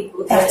নামটাই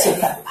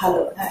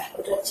ভালো, হ্যাঁ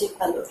ওটার চেয়ে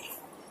ভালো।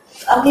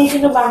 আমি এই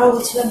জন্য বারবার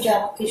বলছিলাম যে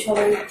আমাকে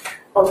সবাই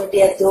অলরেডি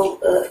এত,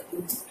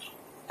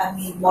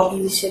 আমি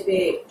মডেল হিসেবে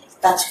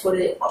কাজ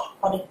করে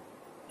অনেক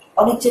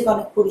অনেক জায়গায়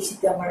অনেক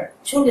পরিচিতি আমার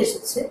চলে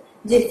এসেছে,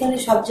 যেখানে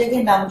সব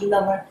জায়গায় নামগুলো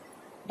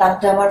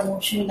নামটা আমার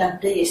মৌসুমী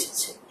নামটাই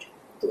এসেছে।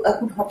 তো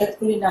এখন হঠাৎ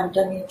করে নামটা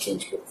আমি চেঞ্জ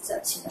করতে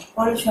চাচ্ছি না।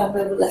 পরে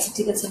সবাই বলে আচ্ছা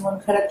ঠিক আছে, মন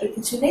খারাপের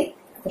কিছু নেই,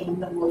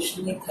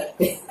 মৌসুমী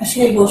থাকবে।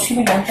 আসলে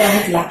মৌসুমী নামটা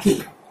অনেক লাকি,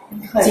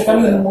 যে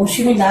কারণে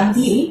মৌসুমী নাম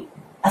দিয়ে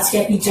আজকে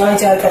আপনি জয়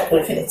জয়কার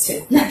করে ফেলেছেন।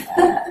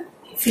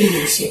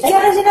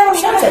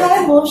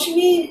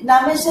 মৌসুমী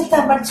নামের সাথে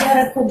আমার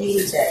চেহারা খুব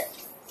মিল যায়,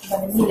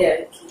 মানে মিলে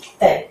আর কি,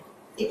 তাই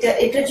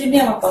এটার জন্য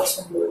আমার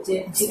পছন্দ যে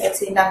ঠিক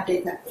আছে এই নামটাই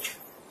থাকবে।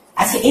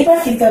 আচ্ছা, এবার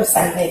কিন্তু আমি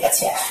সানি ভাইয়ের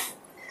কাছে আসি।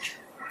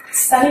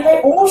 সানি ভাই,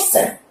 ওমর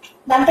সানি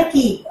নামটা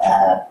কি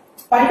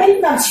পারিবারিক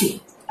নাম ছিল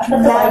আপনার?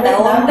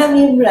 নাম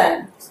ইমরান।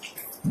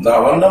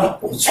 আমার নাম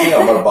হচ্ছে,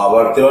 আমার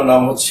বাবার দেওয়া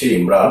নাম হচ্ছে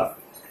ইমরান,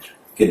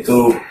 কিন্তু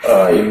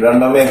ইমরান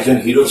নামে একজন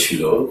হিরো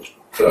ছিল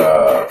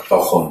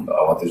তখন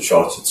আমাদের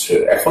চলচ্চিত্রে,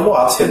 এখনো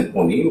আছেন,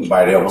 উনি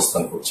বাইরে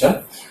অবস্থান করছেন।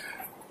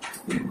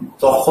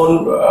 তখন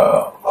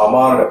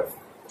আমার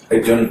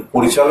একজন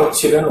পরিচালক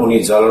ছিলেন, উনি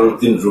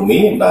জালালউদ্দিন রুমি,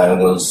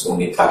 নারায়ণগঞ্জ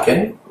উনি থাকেন,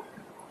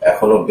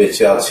 এখনো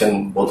বেঁচে আছেন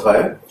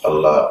বোধহয়,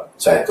 আল্লাহ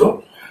চাইতো।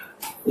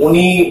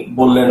 উনি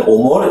বললেন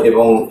ওমর,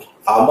 এবং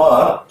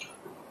আমার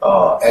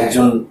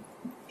একজন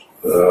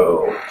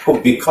খুব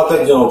বিখ্যাত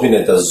একজন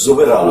অভিনেতা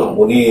জুবের আলম,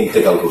 উনি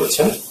ইন্তেকাল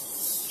করেছেন,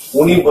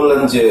 উনি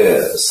বললেন যে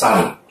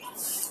সানি।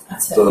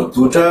 তো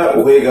দুটা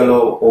হয়ে গেল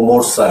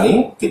ওমর সানি,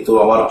 কিন্তু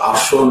আমার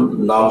আসল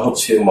নাম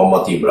হচ্ছে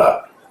মোহাম্মদ ইমরান।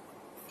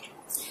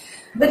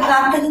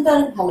 নামটা কিন্তু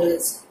অনেক ভালো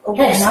হয়েছে,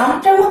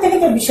 নামটার মধ্যে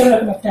কিন্তু ভীষণ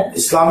রকম একটা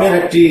ইসলামের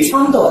একটি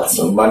ছন্দ আছে,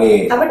 মানে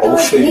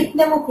অবশ্যই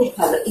নামও খুব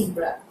ভালো,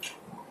 ইমরান,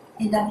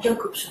 এই নামটাও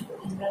খুব সুন্দর,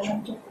 ইমরান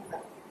নামটা খুব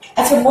ভালো।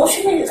 আচ্ছা,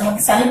 মৌসুমী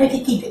সানি ভাইকে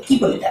কি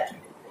বলে ডাকেন,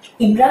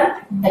 ইমরান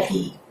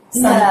নাকি?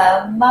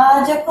 মা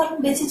যখন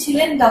বেঁচে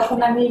ছিলেন তখন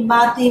আমি মা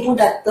তো ইমু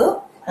ডাকতো,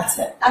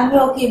 আচ্ছা আমি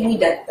ওকে ইমুই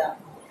ডাকতাম।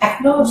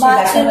 এখনো মা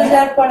চলে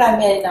যাওয়ার পর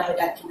আমি এই নামে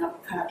ডাকি না,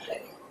 খারাপ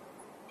লাগে,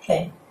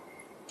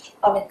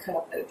 অনেক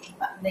খারাপ লাগে,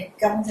 মানে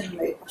কেমন যেন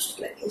লাগে, কষ্ট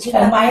লাগে।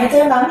 মায়ের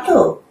দেওয়া নাম তো,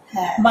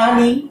 হ্যাঁ, মা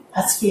নেই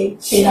আজকে,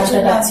 সেই নামটা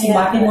ডাকছি,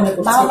 মাকে মনে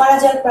করছি। মা মারা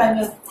যাওয়ার পর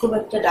আমি খুব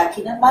একটা ডাকি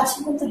না, মাঝে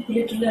মধ্যে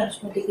ভুলে টুলে অনেক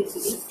সময় ডেকে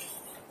ফিরি,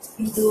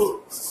 কিন্তু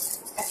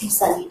এখন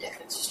সানি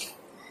ডাকার চেষ্টা।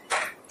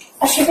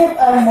 আসলে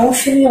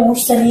মৌসুমী ওমর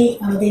সানি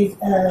আমাদের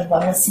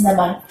বাংলা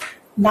সিনেমার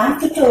নাম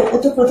থেকে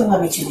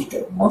ওতপ্রোতভাবে জড়িত।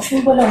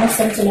 মৌসুমী বলে ওমর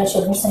সানি চলে আসে,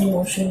 ওমর সানি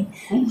মৌসুমী,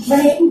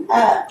 মানে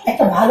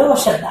একটা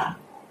ভালোবাসার নাম,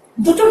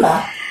 দুটো নাম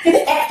কিন্তু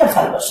একটা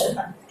ভালোবাসার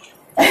নাম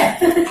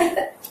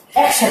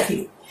একসাথে।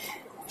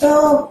 তো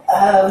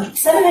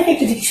সানিমাকে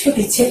একটু জিজ্ঞেস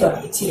করতে ইচ্ছে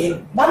করে যে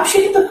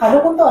মানুষের কিন্তু ভালো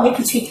মন্দ অনেক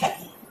কিছুই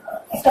থাকে,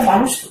 একটা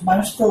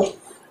মানুষ তো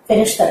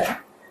ফেরেশতা না।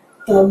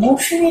 তো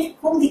মৌসুমীর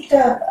কোন দিকটা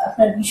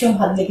আপনার ভীষণ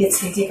ভালো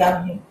লেগেছে, যে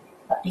কারণে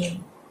আপনি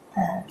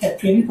তার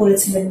প্রেমে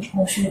পড়েছিলেন,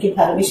 মৌসুমীকে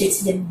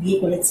ভালোবেসেছিলেন, বিয়ে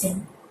করেছেন?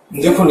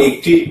 দেখুন,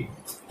 একটি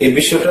এই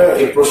বিষয়টা,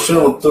 এই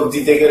প্রশ্নের উত্তর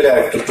দিতে গেলে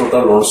একটা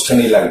টোটাল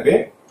অনুষ্ঠানই লাগবে।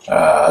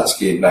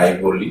 আজকে নাই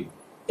বলি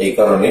এই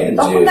কারণে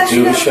যে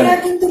ডিউরেশন,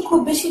 কিন্তু খুব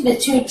বেশি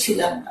ম্যাচিউর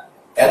ছিলাম না,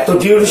 এত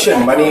ডিউরেশন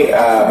মানে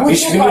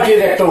 20 মিনিটের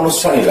একটা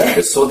অনুষ্ঠানই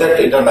লাগবে। সো দ্যাট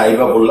এটা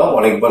নাইবা বললাম,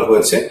 অনেকবার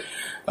হয়েছে,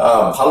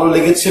 ভালো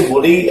লেগেছে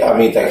বলেই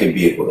আমি তাকে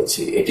বিয়ে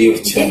করেছি। এটি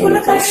হচ্ছে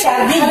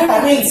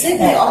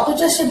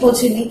অতটা সে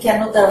বোঝেনি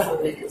কেন তার ভালো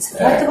লেগেছে।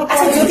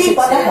 আচ্ছা যদি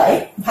বলা হয়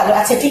ভালো,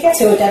 আচ্ছা ঠিক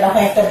আছে, ওইটা না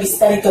হয় একটা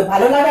বিস্তারিত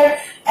ভালো লাগার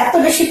এত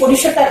বেশি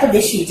পরিসরটা এত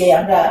বেশি যে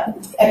আমরা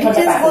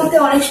বলতে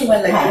অনেক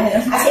সময় লাগে।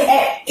 আচ্ছা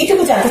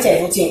এটুকু জানতে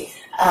চাইবো যে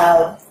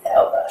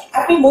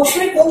আপনি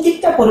মৌসুমীর কোন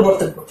দিকটা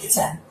পরিবর্তন করতে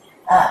চান?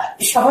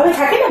 সবারই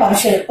থাকে না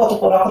মানুষের কত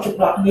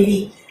রকমেরই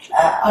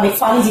অনেক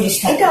ফানি জিনিস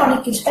থাকে, এটা অনেক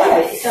কিছু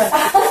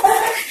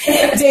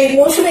যে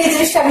মৌসুমী এই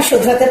জিনিসটা আমি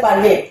শোধরাতে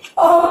পারলে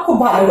খুব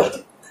ভালো হতো।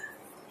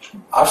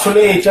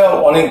 আসলে এটা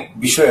অনেক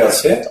বিষয়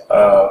আছে।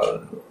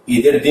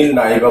 ঈদের দিন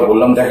নাইবা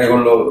বললাম, দেখা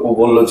গেলো ও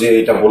বললো যে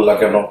এটা বললা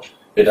কেন,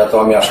 এটা তো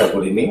আমি আশা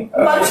করিনি।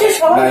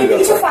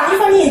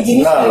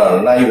 না না,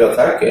 নাইবা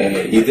থাক,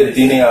 ঈদের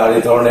দিনে আর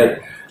এই ধরনের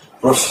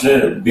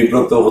প্রশ্নের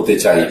বিব্রত হতে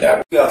চাই না।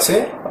 আছে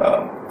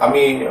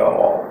আমি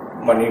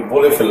মানে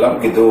বলে ফেললাম,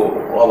 কিন্তু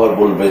আবার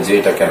বলবে যে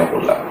এটা কেন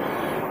বললাম,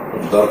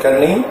 দরকার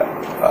নেই,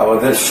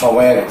 আমাদের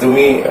সময়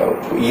একদমই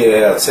ইয়ে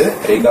আছে,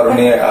 এই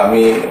কারণে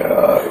আমি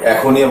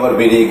এখনই আবার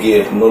বেরিয়ে গিয়ে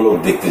নোলক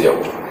দেখতে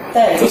যাবো।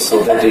 তো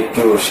সোদাটা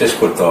একটু শেষ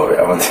করতে হবে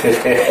আমাদের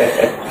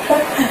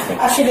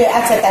আসলে।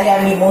 আচ্ছা তাহলে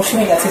আমি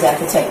মৌসুমীর কাছে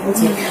জানতে চাইবো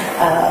যে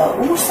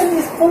ওমর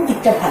সানির কোন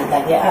দিকটা ভালো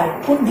লাগে আর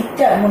কোন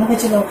দিকটা মনে হয়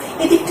যেন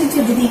এই দিকটা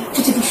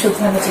যদি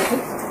শোধরানো যেত?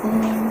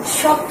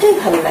 সবটাই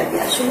ভালো লাগে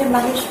আসলে।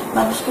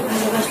 মানুষকে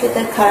ভালোবাসলে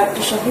তার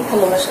খারাপটা সবই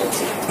ভালোবাসা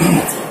উচিত।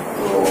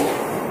 তো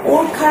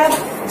ওর খারাপ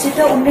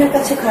যেটা অন্যের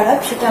কাছে খারাপ,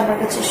 সেটা আমার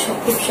কাছে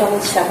খুব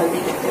সহজ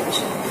স্বাভাবিক একটা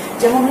বিষয়।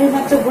 যেমন ওই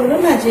মাত্র বললো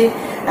না যে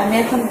আমি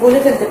এখন বলে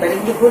ফেলতে পারি,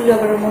 কিন্তু বললে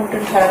আবার মন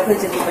টন খারাপ হয়ে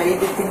যেতে পারি,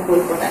 2-3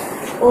 বলবো না।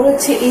 ওর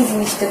হচ্ছে এই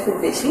জিনিসটা খুব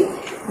বেশি,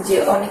 যে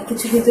অনেক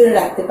কিছু ভিতরে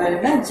রাখতে পারে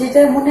না, যেটা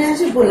মনে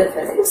আসে বলে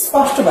ফেলে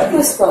স্পষ্টভাবে।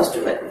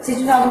 সেই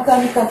জন্য আমাকে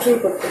আমি কন্ট্রোল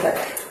করতে পারি।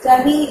 তো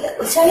আমি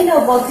চাই না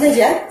ও বদলে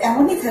যাক,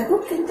 এমনই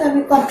থাকুক, কিন্তু আমি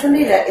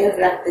কন্ট্রোলেই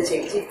রাখতে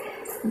চাই, যে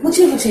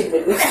বুঝিয়ে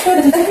বলবো।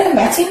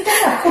 ম্যাচিংটা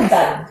না খুব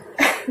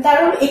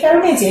দারুণ এই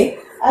কারণে যে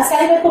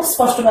সানিবা খুব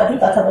স্পষ্টভাবে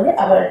কথা বলে,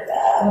 আবার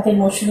আমাদের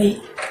মৌসুমী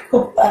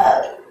খুব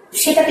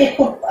সেটাকে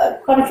খুব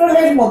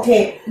কন্ট্রোলের মধ্যে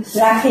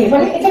রাখে।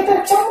 মানে এটা একটা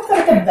চমৎকার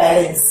একটা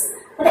ব্যালেন্স,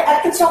 মানে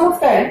এত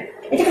চমৎকার,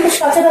 এটা কিন্তু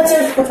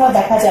সচরাচর কোথাও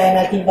দেখা যায়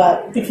না, কিংবা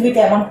পৃথিবীতে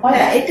এমন হয়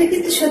না। এটা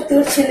কিন্তু সত্যি,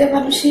 ওর ছেলে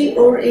মানুষই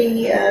ওর এই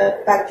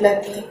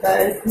পাগলামি বা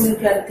ভুল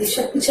ভ্রান্তি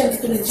সবকিছু আমি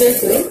খুব এনজয়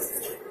করি।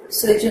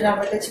 এই জন্য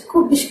আমার কাছে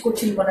খুব বেশি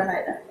কঠিন মনে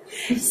হয় না।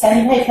 সানি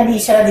ভাই এখানে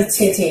ইশারা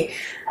দিচ্ছে যে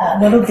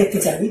নরক দেখতে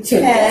যাবি,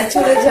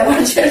 চলে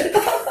যাওয়ার জন্য।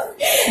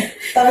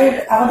 তবে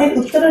আমাদের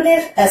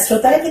উত্তরণের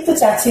শ্রোতারা কিন্তু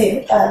চাচ্ছে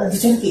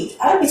দুজনকে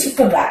আরো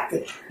কিছুক্ষণ রাখতে।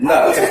 না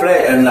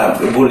প্রায় না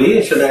বলি,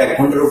 সেটা 1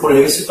 ঘন্টার উপর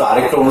হয়ে গেছে, তো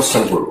আরেকটা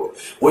অনুষ্ঠান করবো,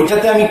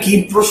 ওইটাতে আমি কি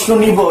প্রশ্ন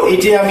নিব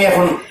এটাই আমি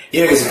এখন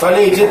ইয়ে গেছি, তাহলে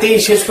এইটাতেই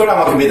শেষ করে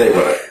আমাকে বিদায়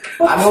করে।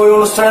 আমি ওই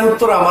অনুষ্ঠানের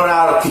উত্তর আমার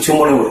আর কিছু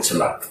মনে হচ্ছে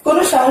না।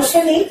 কোনো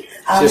সমস্যা নেই,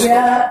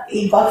 আমরা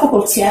এই গল্প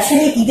করছি।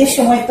 আসলে ঈদের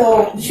সময় তো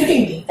শুটিং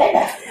নেই, তাই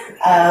না?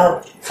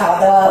 খাওয়া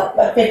দাওয়া,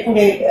 পেট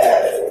পুড়ে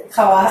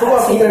খাওয়া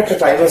একটা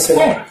টাইম আছে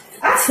না?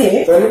 আছে,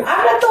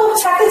 আমরা তো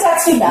ছাড়তে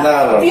চাচ্ছি না,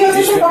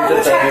 প্রিয়জনকে কখনো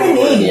ছাড়তে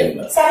নেই।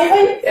 সানি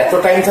ভাই এত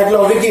টাইম থাকলে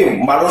হবে কি,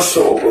 মানুষ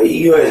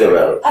ই হয়ে যাবে।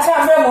 আচ্ছা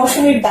আমরা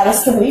মৌসুমীর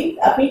দ্বারস্থ হই,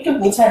 আপনি একটু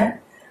বোঝান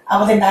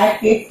আমাদের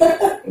নায়ককে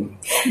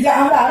যে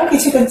আমরা আরো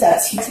কিছুক্ষণ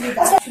চাচ্ছি।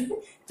 আচ্ছা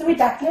তুমি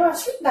ডাকলেও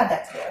আসি, না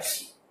ডাকলেও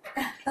আসি।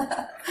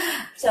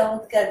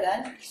 চমৎকার গান,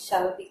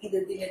 স্বাভাবিক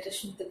ঈদের দিন এটা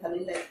শুনতে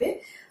ভালোই লাগবে।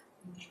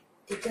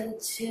 এটা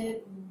হচ্ছে,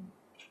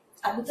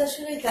 আমি তো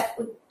আসলে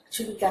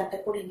ছবির গানটা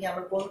করিনি,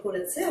 আমার বোন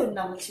করেছে, ওর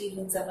নাম হচ্ছে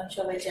ইলুন জামান,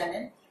 সবাই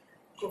জানেন,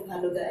 খুব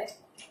ভালো গায়।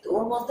 তো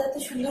ওর মতো এত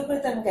সুন্দর করে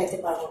তো আমি গাইতে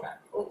পারবো না,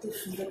 ও তো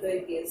সুন্দর করে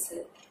গিয়েছে।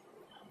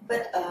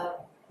 বাট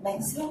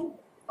ম্যাক্সিমাম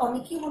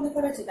অনেকেই মনে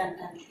করে যে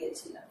গানটা আমি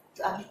গিয়েছিলাম। তো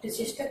আমি একটু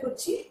চেষ্টা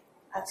করছি,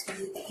 আজকে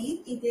যেহেতু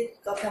ঈদের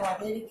কথা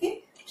মাথায় রেখে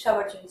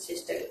সবার জন্য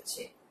চেষ্টা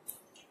করছি।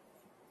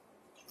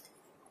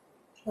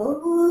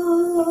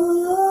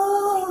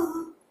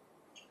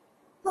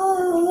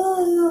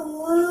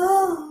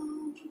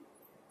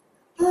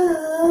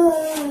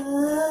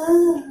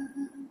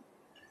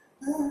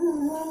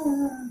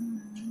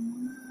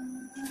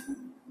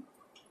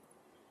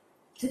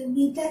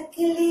 তুমি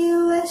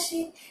ডাকলেও আসি,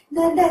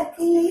 না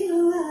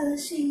ডাকলেও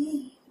আসি,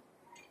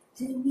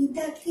 তুমি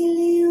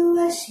ডাকলেও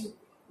আসি,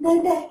 না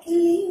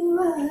ডাকলেও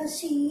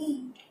আসি,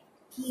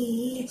 কি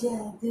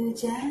জাদু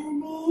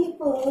জানে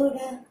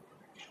পোড়া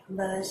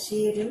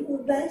বাঁশির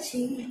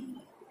বাঁশি,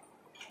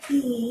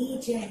 কি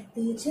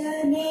জাদু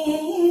জানে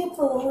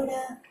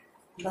পোড়া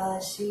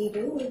বাঁশির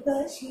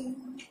বাঁশি,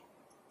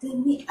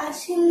 তুমি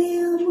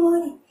আসলেও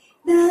মরি,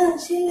 না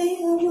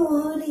আসলেও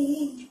মরি,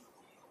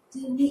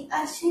 তুমি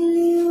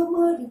আসলেও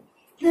মরি,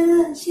 না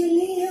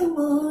আসলেও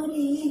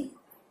মরি।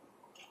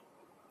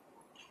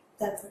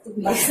 তারপর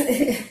তুমি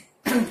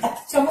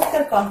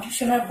চমৎকার কণ্ঠ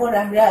শোনার পর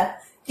আমরা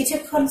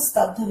কিছুক্ষণ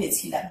স্তব্ধ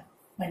হয়েছিলাম,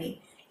 মানে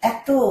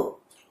এত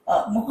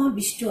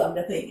মহাবিষ্টু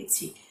আমরা হয়ে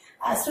গেছি।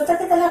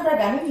 শ্রোতাকে তাহলে আমরা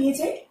গানে নিয়ে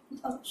যাই।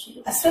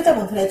 শ্রোতা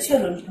বন্ধুরা,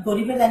 চলুন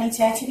গরিবের রানী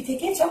ছায়াছবি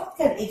থেকে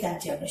চমৎকার এই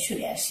গানটি আমরা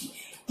শুনে আসি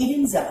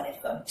ইরিন জামানের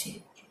কণ্ঠে।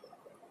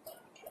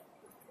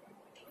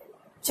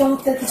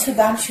 চমৎকার কিছু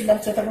গান শুনলাম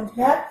শ্রোতা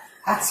বন্ধুরা।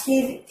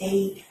 আজকের এই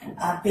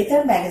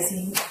বেতার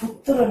ম্যাগাজিন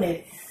উত্তরণের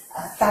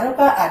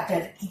তারকা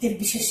আড্ডার ঈদের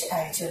বিশেষ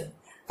আয়োজন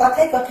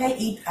কথায় কথায়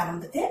ঈদ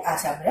আনন্দতে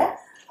আজ আমরা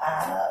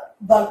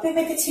গল্পে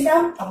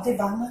মেতেছিলাম আমাদের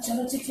বাংলা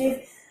চলচ্চিত্রের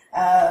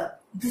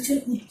দুজন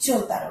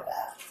উজ্জ্বল তারকা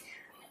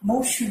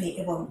মৌসুমী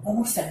এবং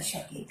ওমর সানির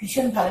সঙ্গে।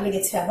 ভীষণ ভালো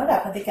লেগেছে আমার।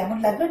 আপনাদের কেমন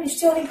লাগলো?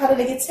 নিশ্চয়ই অনেক ভালো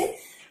লেগেছে।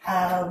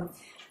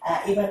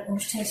 এবার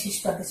অনুষ্ঠানের শেষ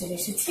পর্বে চলে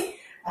এসেছি।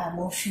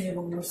 মৌসুমী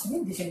এবং মৌসুমী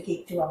দুজনকে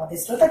একটু আমাদের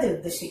শ্রোতাদের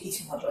উদ্দেশ্যে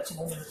কিছু মত রচনা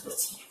অনুরোধ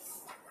করছি।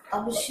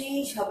 অবশ্যই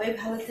সবাই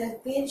ভালো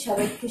থাকবেন,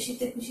 সবাই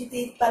খুশিতে খুশিতে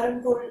ঈদ পালন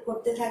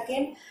করতে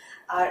থাকেন।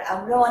 আর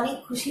আমরা অনেক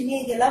খুশি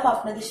নিয়ে গেলাম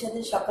আপনাদের সাথে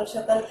সকাল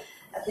সকাল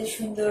এত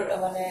সুন্দর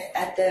মানে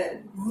একটা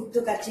মুহূর্ত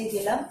কাটিয়ে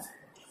গেলাম।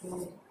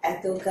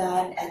 এত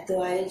গান, এত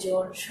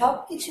আয়োজন,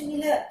 সবকিছু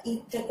মিলে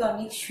ঈদটাকে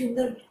অনেক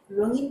সুন্দর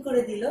রঙিন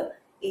করে দিল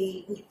এই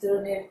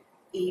উত্তরণের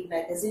এই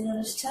ম্যাগাজিন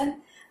অনুষ্ঠান।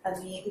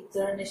 আমি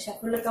উত্তরণের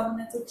সাফল্য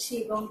কামনা করছি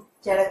এবং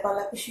যারা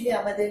কলাকুশলী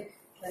আমাদের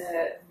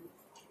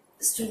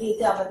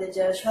স্টুডিওতে আমাদের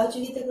যারা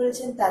সহযোগিতা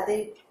করেছেন তাদের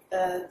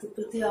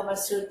প্রতিও আমার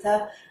শ্রদ্ধা,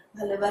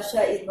 ভালোবাসা,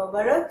 ঈদ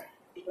মোবারক।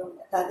 এবং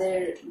তাদের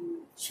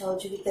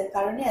সহযোগিতার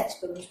কারণে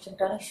আজকের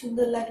অনুষ্ঠানটা অনেক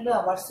সুন্দর লাগলো।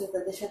 আমার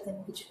শ্রোতাদের সাথে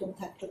আমি কিছুক্ষণ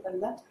থাকতে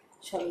পারলাম।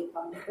 সবাইকে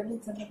অনেক অনেক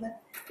ধন্যবাদ।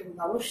 এবং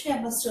অবশ্যই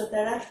আমার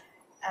শ্রোতারা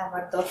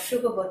আমার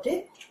দর্শকও বটে,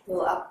 তো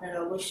আপনারা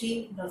অবশ্যই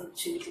নলক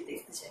ছবিটি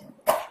দেখতে চান।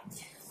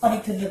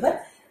 অনেক ধন্যবাদ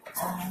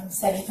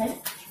সানি ভাই।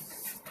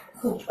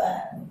 খুব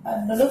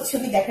নলক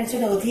ছবি দেখার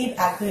জন্য অধীর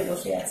আগ্রহে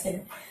বসে আছেন।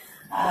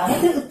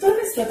 আমাদের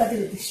উত্তরের শ্রোতাদের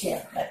উদ্দেশ্যে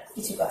আপনার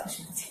কিছু কথা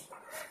শুনছি।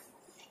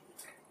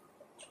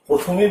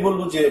 প্রথমেই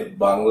বলবো যে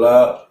বাংলা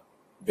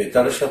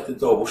বেতারের সাথে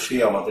তো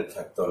অবশ্যই আমাদের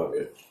থাকতে হবে।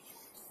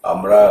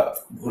 আমরা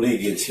ভুলে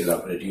গিয়েছিলাম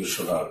রেডিও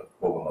শোনার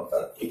প্রবণতা,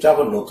 এটা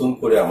আবার নতুন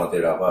করে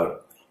আমাদের আবার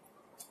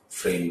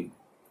ফ্রেম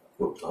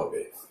করতে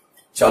হবে,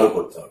 চালু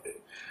করতে হবে।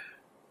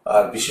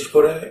 আর বিশেষ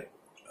করে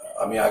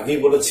আমি আগেই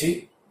বলেছি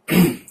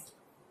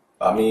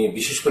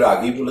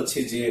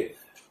যে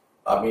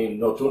আমি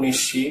নতুন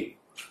এসছি,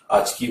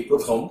 আজকে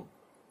প্রথম।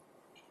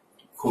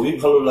 খুবই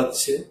ভালো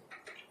লাগছে।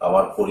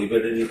 আমার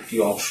পরিবারের একটি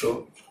অংশ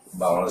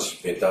বাংলাদেশ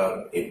বেতার,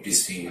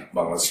 এফডিসি,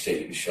 বাংলাদেশ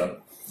টেলিভিশন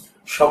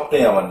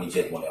সবটাই আমার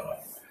নিজের মনে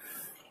হয়।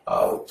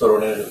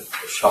 উত্তরণের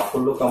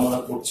সাফল্য কামনা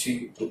করছি।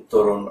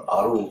 উত্তরণ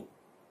আরো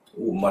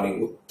মানে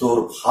উত্তর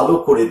ভালো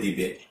করে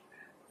দিবে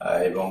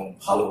এবং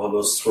ভালো ভালো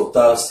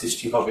শ্রোতা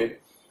সৃষ্টি হবে।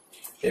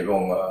 এবং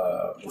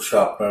উষা,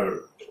 আপনার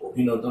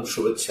অভিনন্দন,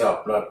 শুভেচ্ছা।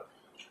 আপনার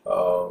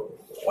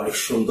অনেক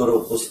সুন্দর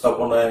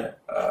উপস্থাপনায়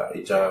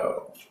এটা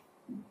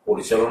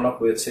পরিচালনা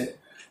হয়েছে,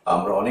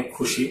 আমরা অনেক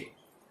খুশি।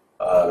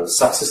 আর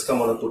সাকসেস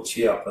কামনা করছি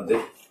আপনাদের।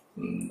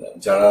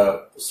 যারা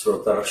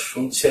শ্রোতারা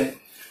শুনছেন,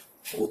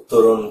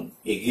 উত্তরণ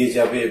এগিয়ে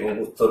যাবে এবং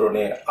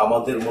উত্তরণে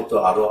আমাদের মতো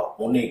আরো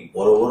অনেক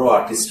বড় বড়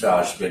আর্টিস্টরা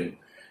আসবেন।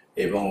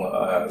 এবং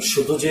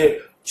শুধু যে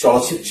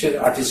চলচ্চিত্রের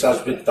আর্টিস্ট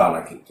আসবেন তা না,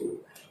 কিন্তু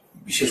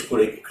বিশেষ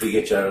করে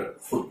ক্রিকেটার,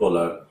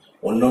 ফুটবলার,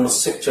 অন্যান্য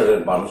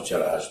সেক্টরের মানুষ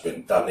যারা আসবেন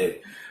তাদের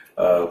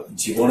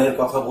জীবনের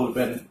কথা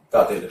বলবেন,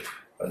 তাদের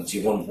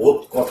জীবন বোধ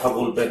কথা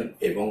বলবেন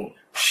এবং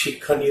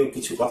শিক্ষা নিয়েও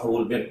কিছু কথা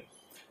বলবেন।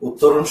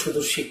 উত্তরণ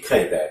শুধু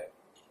শিক্ষাই দেয়,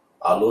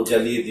 আলো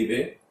জ্বালিয়ে দিবে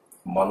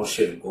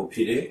মানুষের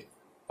গভীরে।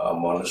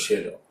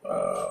 মানুষের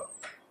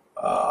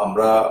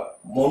আমরা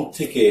মন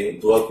থেকে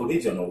দোয়া করি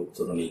যেন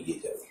উত্তরণ এগিয়ে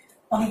যাবে।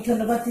 অনেক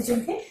ধন্যবাদ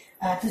দুজনকে।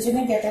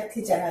 দুজনের জ্ঞাতার্থে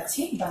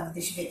জানাচ্ছি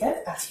বাংলাদেশ বেতার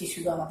আজকে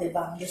শুধু আমাদের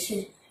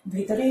বাংলাদেশের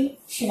ভিতরেই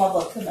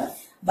সীমাবদ্ধ নয়,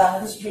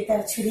 বাংলাদেশ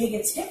বেতার ছড়িয়ে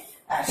গেছে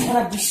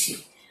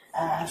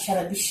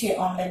সারা বিশ্বে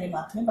অনলাইনের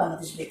মাধ্যমে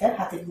বাংলাদেশ বেতার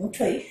হাতের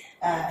মুঠোয়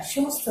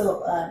সমস্ত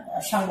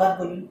সংবাদ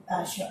বলুন,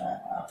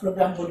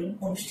 প্রোগ্রাম বলুন,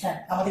 অনুষ্ঠান,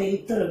 আমাদের এই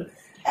উত্তরণ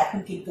এখন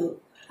কিন্তু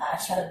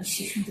সারা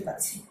বিশ্বে শুনতে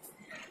পাচ্ছি।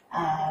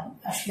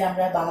 আসলে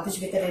আমরা বাংলাদেশ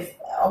বেতারের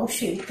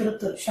অবশ্যই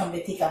উত্তরোত্তর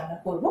সমৃদ্ধি কামনা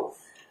করব।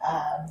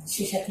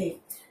 সে সাথে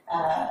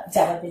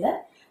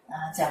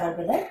যাবার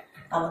বেলায়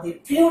আমাদের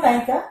প্রিয়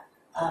নায়িকা,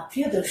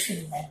 প্রিয়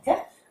দর্শনী নায়িকা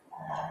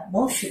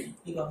মৌসুমী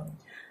এবং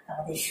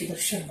আমাদের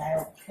সুদর্শন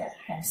নায়ক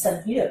হ্যান্ডসাম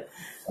হিরো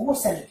ওমর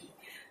সানিকে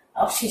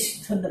অশেষ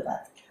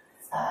ধন্যবাদ।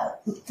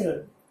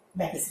 উত্তরণ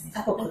ম্যাগাজিন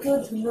আপনাকেও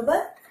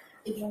ধন্যবাদ।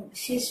 এবং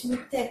শেষ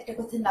মুহূর্তে একটা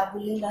কথা না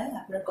বললেই নয়,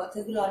 আপনার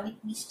কথাগুলো অনেক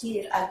মিষ্টি,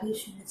 এর আগেও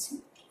শুনেছি,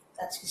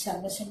 আজকে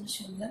সামনাসামনি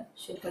শুনলাম,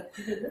 সেটা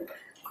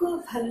খুব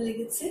ভালো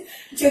লেগেছে।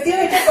 যদিও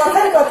এটা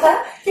কথার কথা,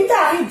 কিন্তু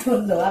আমি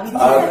ধন্য।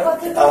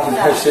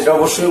 সেটা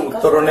অবশ্যই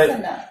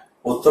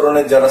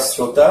উত্তরণের যারা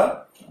শ্রোতা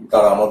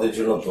তারা আমাদের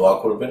জন্য দোয়া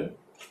করবেন,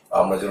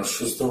 আমরা যেন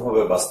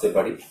সুস্থভাবে বাঁচতে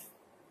পারি,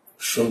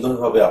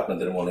 সুন্দরভাবে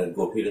আপনাদের মনের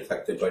গভীরে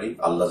থাকতে পারি।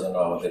 আল্লাহ যেন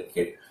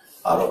আমাদেরকে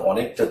আরো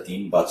অনেকটা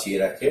দিন বাঁচিয়ে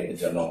রাখে,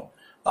 যেন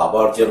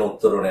আবার যেন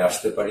উত্তরণে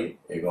আসতে পারি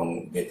এবং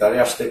বেতারে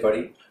আসতে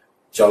পারি,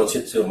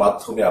 চলচ্চিত্রের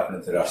মাধ্যমে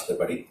আপনাদের আসতে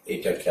পারি,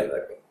 এইটা খেয়াল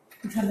রাখবেন।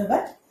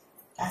 ধন্যবাদ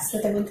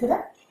শ্রোতা বন্ধুরা।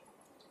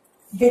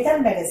 বেতার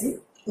ম্যাগাজিন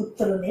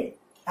উত্তরণের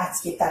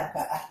আজকে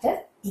তারকা আড্ডার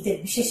ঈদের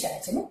বিশেষ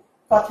আয়োজনে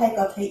কথায়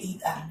কথায় ঈদ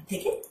আনন্দ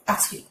থেকে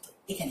আজকে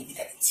এখানে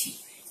বিদায় দিচ্ছি।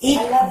 ঈদ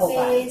আল্লাহ মোবারক।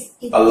 হাফেজ,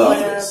 ঈদ আল্লাহ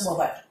মোবারক। হাফেজ।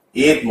 মোবারক।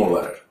 ঈদ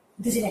মোবারক।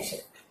 দুজন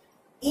একসাথে।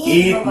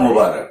 ঈদ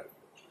মোবারক।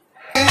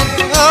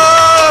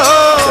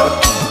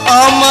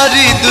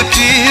 আমারই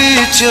দুটি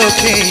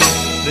চোখে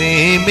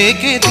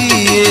প্রেমকে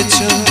দিয়েছ,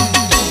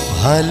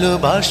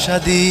 ভালোবাসা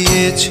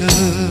দিয়েছ,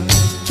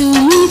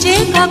 তুমি যে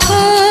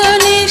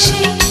কখন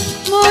এসে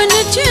মন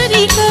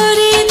চুরি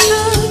করেছো।